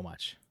you so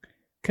much?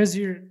 Because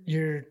you're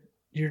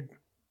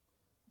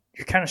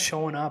kind of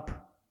showing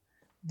up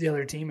the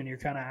other team and you're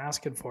kind of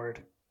asking for it.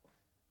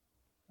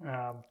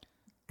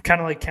 Kind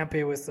of like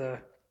Kempe with the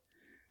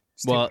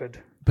stupid.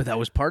 Well, but that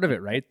was part of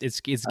it, right? It's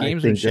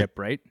gamesmanship,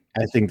 right?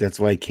 I think that's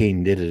why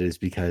Kane did it, is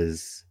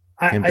because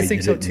I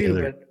think so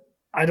too, but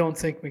I don't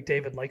think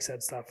McDavid likes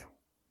that stuff.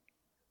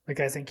 Like,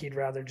 I think he'd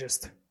rather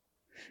just,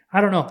 I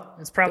don't know.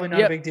 It's probably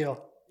not a big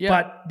deal. Yeah.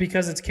 But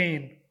because it's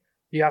Kane,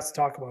 you have to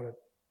talk about it.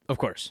 Of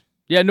course.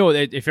 Yeah, no,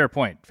 fair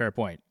point. Fair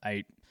point.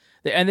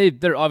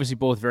 They're obviously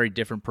both very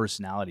different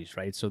personalities,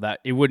 right? So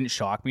that it wouldn't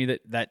shock me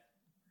that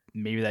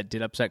maybe that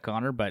did upset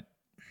Connor, but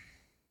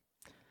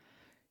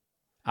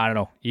I don't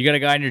know. You got a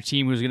guy on your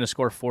team who's going to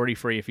score 40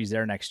 for you if he's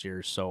there next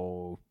year,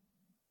 so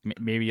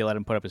maybe you let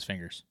him put up his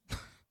fingers.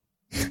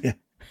 Yeah.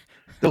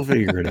 They'll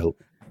figure it out.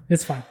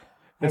 It's fine.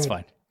 It's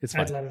fine.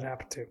 I'd let it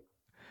happen too.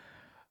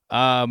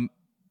 All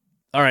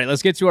right,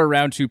 let's get to our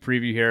round 2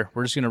 preview here.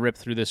 We're just going to rip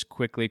through this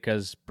quickly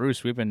because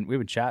Bruce, we've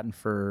been chatting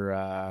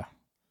for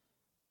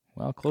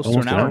close to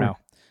an hour now.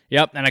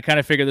 Yep, and I kind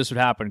of figured this would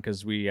happen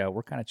because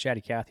we're kind of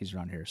chatty Cathys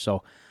around here.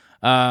 So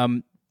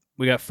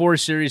we got 4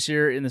 series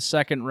here in the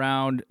second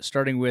round,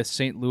 starting with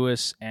St.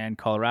 Louis and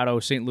Colorado.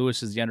 St.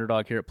 Louis is the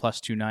underdog here at plus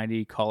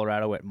 290.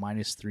 Colorado at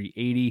minus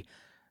 380.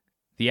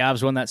 The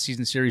Avs won that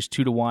season series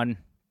 2-1.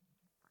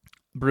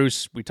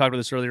 Bruce, we talked about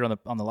this earlier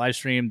on the live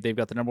stream. They've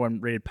got the number 1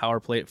 rated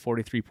power play at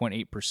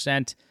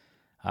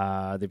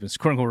 43.8%. They've been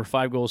scoring over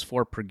 5 goals,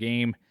 4 per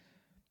game.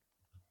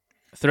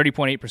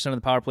 30.8% of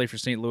the power play for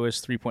St. Louis,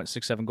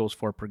 3.67 goals,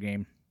 4 per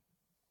game.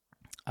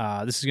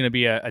 This is going to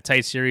be a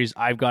tight series.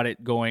 I've got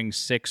it going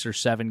 6 or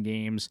 7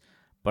 games,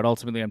 but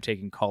ultimately I'm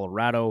taking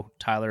Colorado.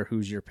 Tyler,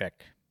 who's your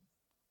pick?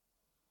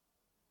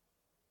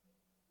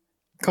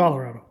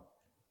 Colorado.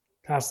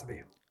 Has to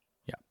be.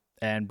 Yeah.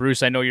 And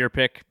Bruce, I know your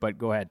pick, but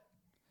go ahead.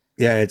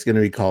 Yeah, it's going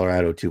to be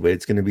Colorado too, but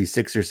it's going to be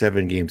 6 or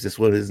 7 games. This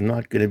one is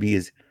not going to be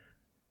as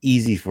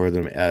easy for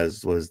them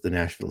as was the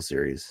Nashville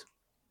series.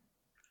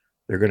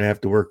 They're going to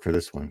have to work for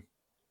this one.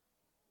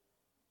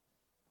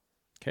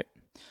 Okay.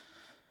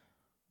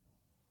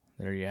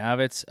 There you have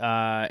it.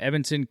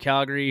 Edmonton,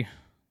 Calgary.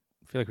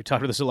 I feel like we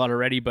talked about this a lot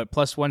already, but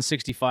plus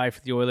 165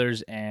 for the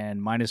Oilers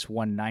and minus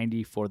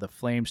 190 for the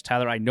Flames.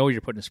 Tyler, I know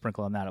you're putting a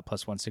sprinkle on that at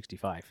plus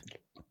 165.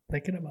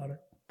 Thinking about it.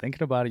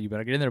 You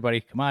better get in there,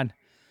 buddy. Come on.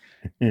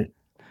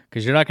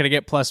 Because you're not going to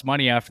get plus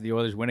money after the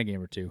Oilers win a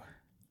game or 2.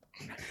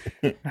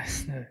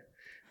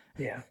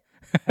 Yeah.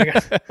 I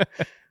got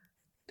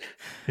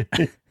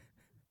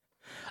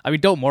I mean,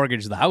 don't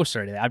mortgage the house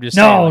or anything. I'm just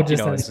saying, like,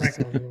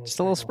 just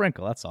a little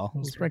sprinkle. That's all. A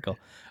little sprinkle.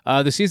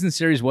 The season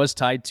series was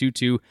tied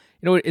 2-2. You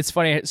know, it's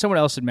funny. Someone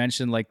else had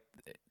mentioned, like,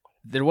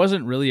 there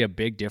wasn't really a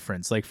big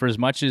difference. Like, for as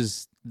much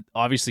as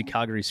obviously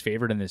Calgary's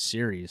favored in this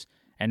series,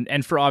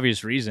 and for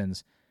obvious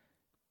reasons,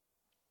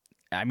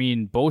 I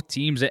mean, both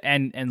teams,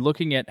 and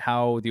looking at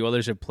how the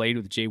Oilers have played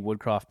with Jay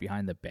Woodcroft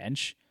behind the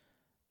bench,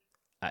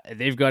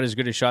 they've got as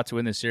good a shot to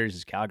win this series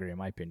as Calgary, in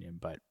my opinion.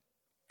 But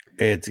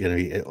it's gonna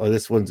be.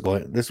 This one's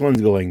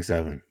going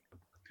 7.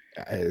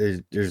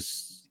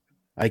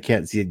 I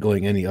can't see it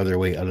going any other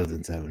way other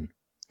than 7.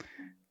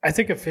 I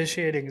think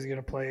officiating is going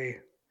to play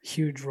a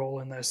huge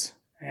role in this,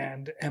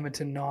 and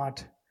Edmonton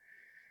not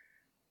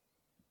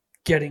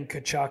getting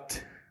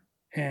Kachuk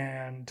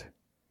and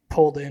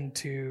pulled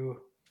into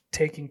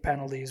taking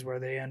penalties where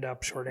they end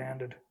up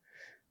shorthanded.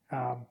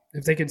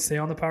 If they can stay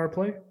on the power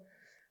play,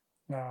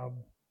 they're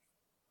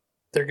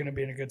going to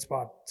be in a good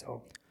spot.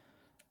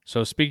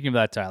 So speaking of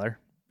that, Tyler,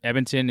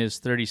 Edmonton is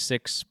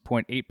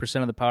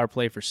 36.8% of the power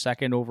play for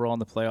second overall in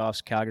the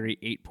playoffs. Calgary,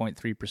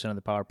 8.3% of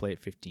the power play at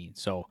 15.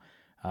 So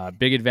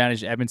big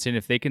advantage to Edmonton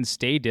if they can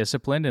stay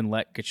disciplined and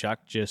let Kachuk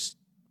just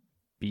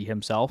be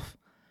himself.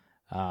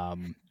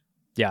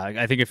 Yeah,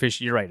 I think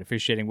you're right.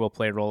 Officiating will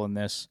play a role in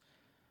this.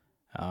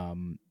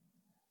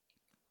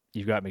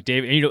 You've got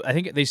McDavid. And, I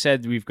think they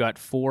said we've got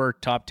 4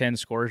 top 10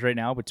 scorers right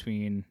now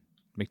between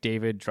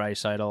McDavid,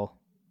 Draisaitl,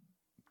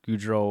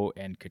 Gaudreau,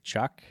 and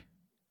Kachuk.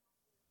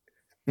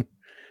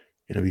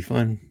 It'll be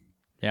fun.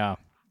 Yeah.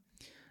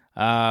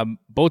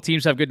 Both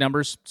teams have good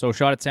numbers. So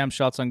shot attempts,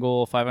 shots on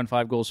goal,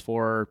 5-on-5 goals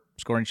for,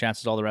 scoring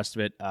chances, all the rest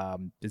of it.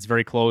 It's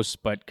very close,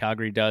 but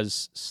Calgary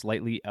does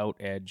slightly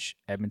out-edge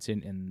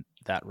Edmonton in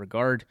that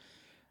regard.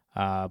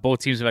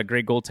 Both teams have had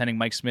great goaltending.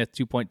 Mike Smith,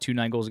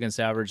 2.29 goals against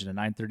average and a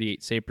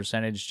 938 save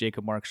percentage.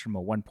 Jacob Markstrom,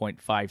 a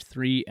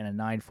 1.53 and a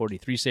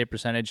 943 save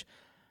percentage.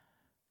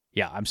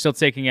 Yeah, I'm still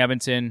taking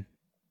Edmonton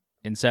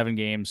in 7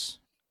 games.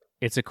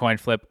 It's a coin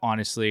flip.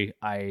 Honestly,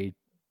 I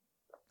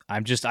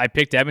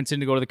picked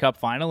Edmonton to go to the Cup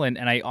final, and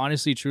I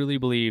honestly, truly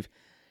believe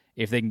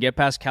if they can get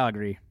past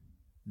Calgary,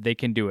 they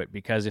can do it.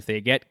 Because if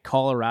they get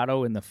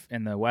Colorado in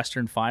the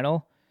Western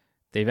final,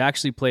 they've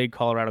actually played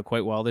Colorado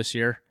quite well this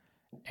year,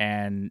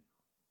 and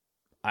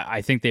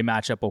I think they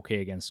match up okay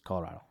against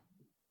Colorado.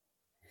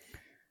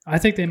 I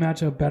think they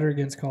match up better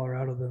against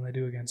Colorado than they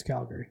do against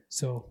Calgary.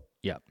 So,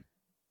 yeah.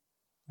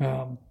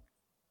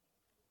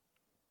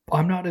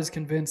 I'm not as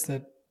convinced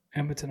that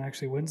Edmonton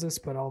actually wins this,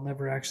 but I'll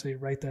never actually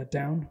write that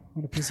down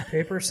on a piece of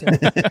paper. So I'm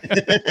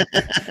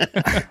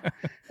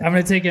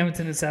going to take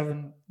Edmonton at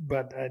 7,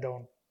 but I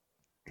don't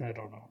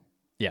know.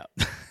 Yeah.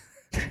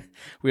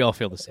 We all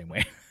feel the same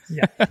way.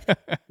 Yeah.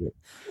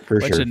 For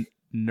Bunch sure. of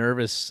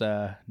nervous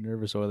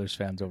Oilers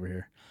fans over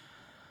here.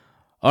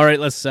 All right,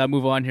 let's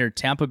move on here.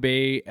 Tampa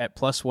Bay at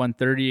plus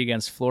 130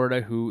 against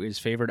Florida, who is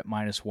favored at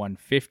minus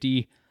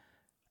 150.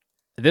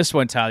 This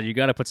one, Tyler, you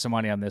got to put some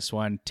money on this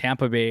one.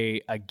 Tampa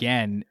Bay,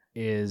 again,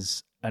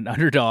 is an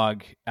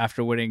underdog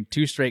after winning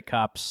 2 straight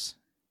cups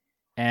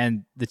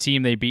and the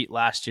team they beat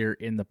last year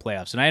in the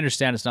playoffs. And I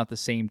understand it's not the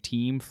same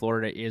team.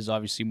 Florida is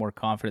obviously more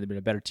confident. They've been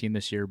a better team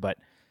this year, but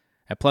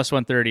at plus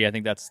 130, I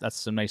think that's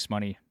some nice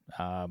money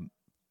on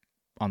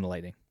the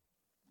Lightning.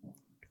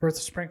 Worth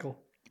a sprinkle.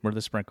 Worth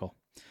a sprinkle.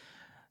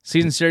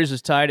 Season series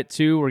was tied at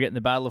 2. We're getting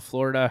the Battle of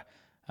Florida.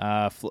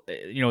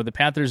 The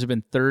Panthers have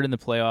been third in the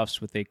playoffs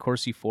with a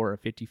Corsi for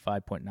of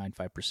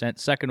 55.95%,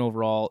 second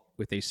overall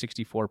with a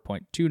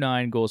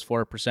 64.29 goals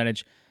for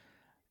percentage.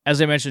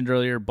 As I mentioned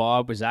earlier,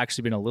 Bob has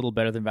actually been a little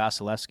better than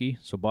Vasilevsky.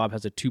 So Bob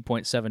has a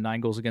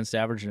 2.79 goals against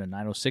average and a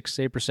 906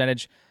 save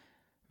percentage.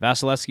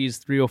 Vasilevsky is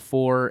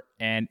 304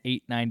 and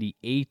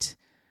 898,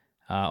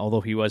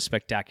 although he was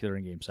spectacular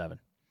in Game 7.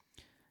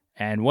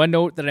 And one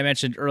note that I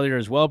mentioned earlier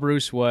as well,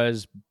 Bruce,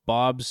 was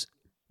Bob's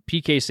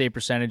PK save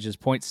percentage is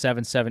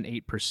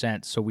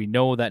 0.778%, so we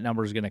know that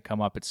number is going to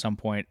come up at some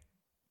point.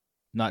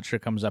 Not sure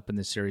it comes up in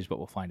this series, but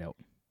we'll find out.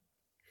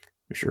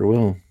 We sure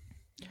will.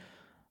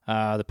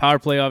 The power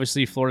play,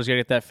 obviously, Florida's got to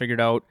get that figured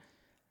out.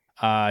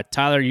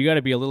 Tyler, you got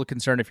to be a little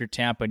concerned if you're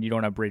Tampa and you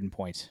don't have Braden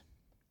Point.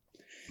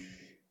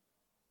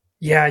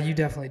 Yeah, you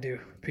definitely do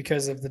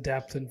because of the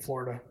depth in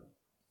Florida.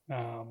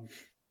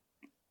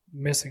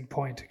 Missing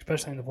Point,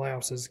 especially in the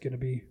playoffs, is going to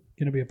be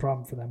a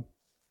problem for them.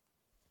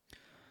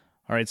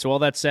 All right, so all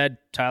that said,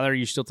 Tyler, are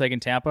you still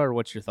taking Tampa, or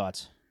what's your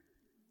thoughts?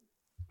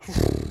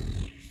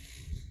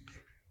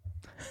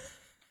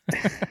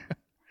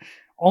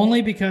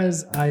 Only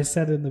because I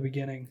said in the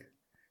beginning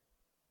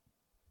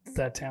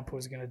that Tampa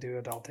was going to do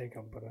it. I'll take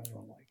them, but I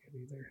don't like it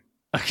either.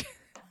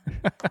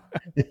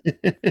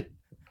 Okay.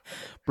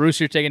 Bruce,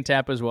 you're taking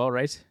Tampa as well,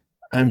 right?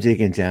 I'm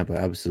taking Tampa,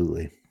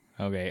 absolutely.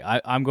 Okay,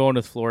 I'm going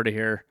with Florida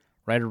here,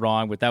 right or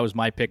wrong, but that was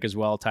my pick as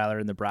well, Tyler,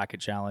 in the bracket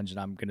challenge, and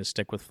I'm going to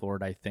stick with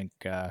Florida. I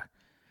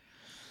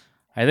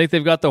think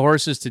they've got the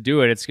horses to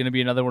do it. It's going to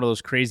be another one of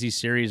those crazy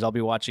series. I'll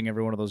be watching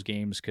every one of those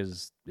games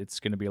because it's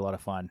going to be a lot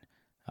of fun.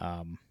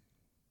 So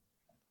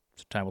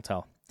time will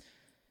tell.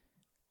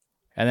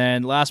 And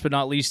then last but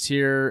not least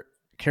here,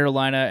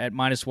 Carolina at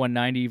minus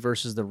 190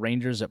 versus the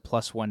Rangers at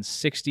plus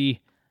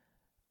 160.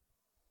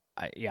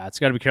 It's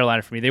got to be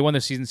Carolina for me. They won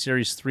the season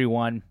series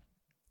 3-1.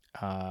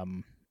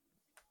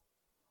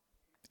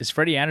 Is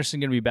Freddie Anderson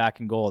going to be back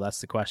in goal? That's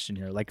the question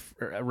here. Like,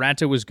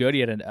 Ranta was good. He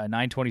had a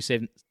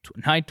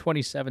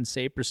 927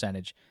 save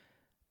percentage.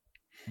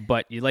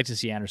 But you'd like to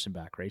see Anderson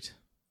back, right?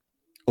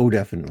 Oh,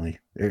 definitely.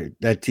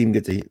 That team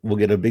will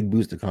get a big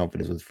boost of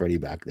confidence with Freddie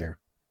back there.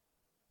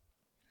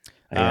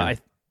 Go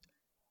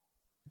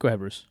ahead,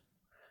 Bruce.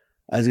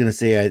 I was going to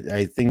say,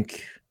 I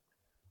think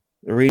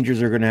the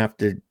Rangers are going to have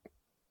to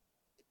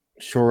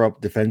shore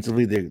up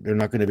defensively. They're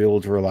not going to be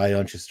able to rely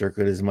on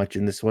Shesterkin as much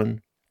in this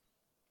one.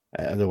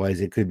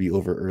 Otherwise, it could be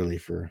over early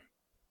for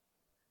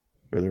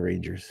the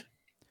Rangers.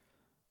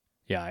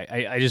 Yeah,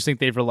 I just think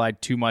they've relied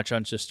too much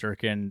on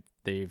Shesterkin.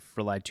 They've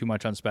relied too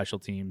much on special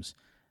teams.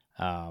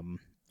 I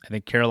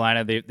think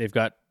Carolina, they've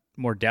got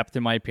more depth,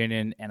 in my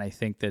opinion, and I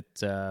think that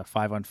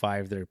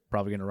 5-on-5, they're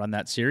probably going to run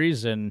that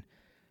series, and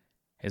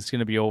it's going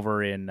to be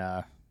over in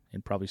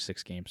probably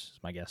 6 games, is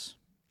my guess.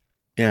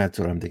 Yeah, that's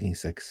what I'm thinking,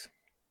 6.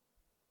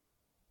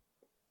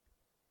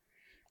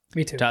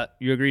 Me too.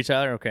 You agree,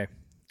 Tyler? Okay.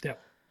 Yeah.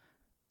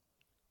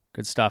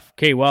 Good stuff.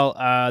 Okay, well,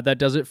 that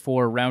does it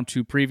for round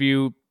 2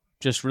 preview.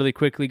 Just really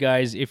quickly,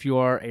 guys, if you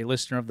are a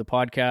listener of the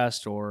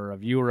podcast or a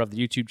viewer of the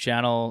YouTube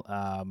channel,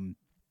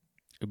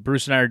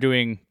 Bruce and I are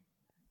doing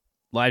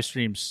live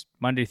streams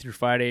Monday through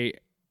Friday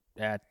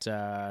at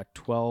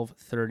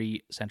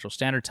 12:30 Central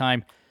Standard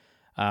Time.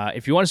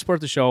 If you want to support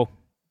the show,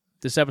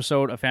 this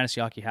episode of Fantasy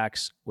Hockey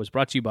Hacks was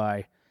brought to you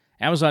by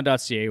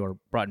Amazon.ca, or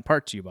brought in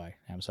part to you by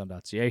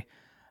Amazon.ca.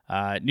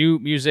 New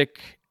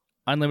music,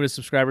 unlimited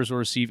subscribers will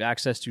receive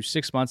access to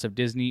 6 months of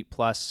Disney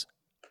Plus.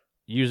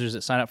 Users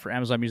that sign up for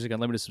Amazon Music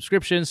Unlimited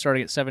subscriptions,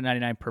 starting at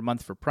 $7.99 per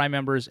month for Prime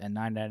members and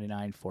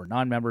 $9.99 for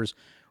non-members,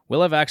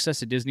 will have access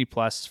to Disney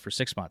Plus for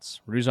 6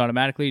 months. Renews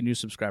automatically, new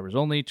subscribers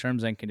only.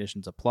 Terms and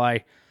conditions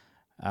apply.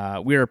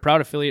 We are a proud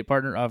affiliate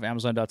partner of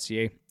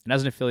Amazon.ca, and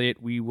as an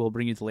affiliate, we will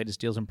bring you the latest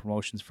deals and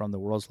promotions from the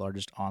world's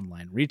largest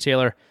online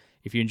retailer.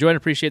 If you enjoy and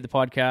appreciate the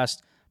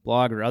podcast,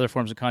 blog, or other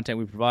forms of content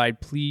we provide,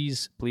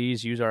 please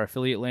use our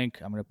affiliate link.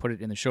 I'm going to put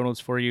it in the show notes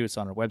for you. It's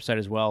on our website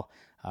as well.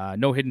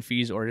 No hidden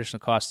fees or additional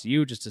costs to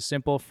you, just a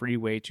simple, free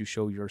way to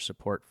show your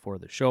support for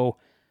the show.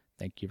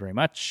 Thank you very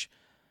much.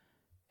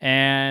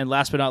 And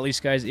last but not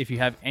least, guys, if you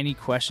have any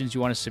questions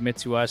you want to submit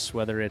to us,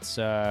 whether it's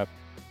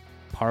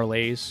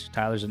parlays,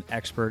 Tyler's an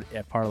expert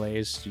at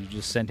parlays. You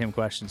just send him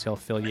questions, he'll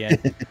fill you in.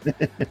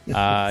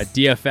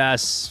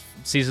 DFS,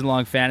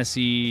 season-long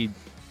fantasy,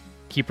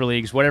 keeper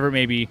leagues, whatever it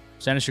may be,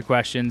 send us your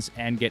questions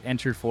and get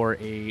entered for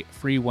a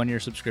free 1-year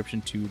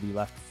subscription to the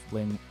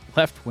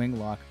Left Wing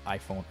Lock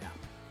iPhone app.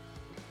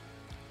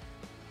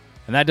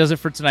 And that does it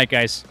for tonight,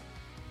 guys.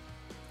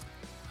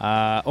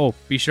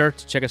 Be sure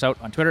to check us out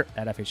on Twitter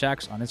at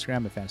FHHacks, on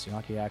Instagram at Fantasy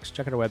Hockey Hacks.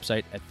 Check out our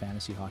website at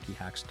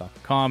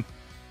fantasyhockeyhacks.com.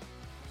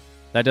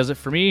 That does it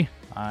for me.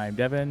 I'm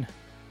Devin.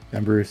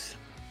 I'm Bruce.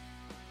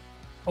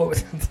 Oh,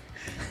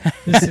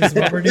 this is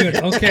what we're doing.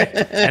 Okay.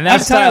 And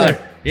that's Tyler.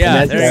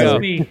 Yeah,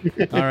 there you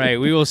go. All right.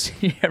 We will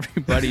see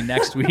everybody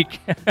next week.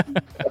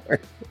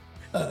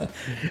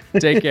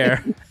 Take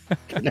care.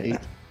 Good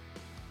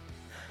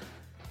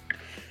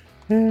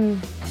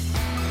night.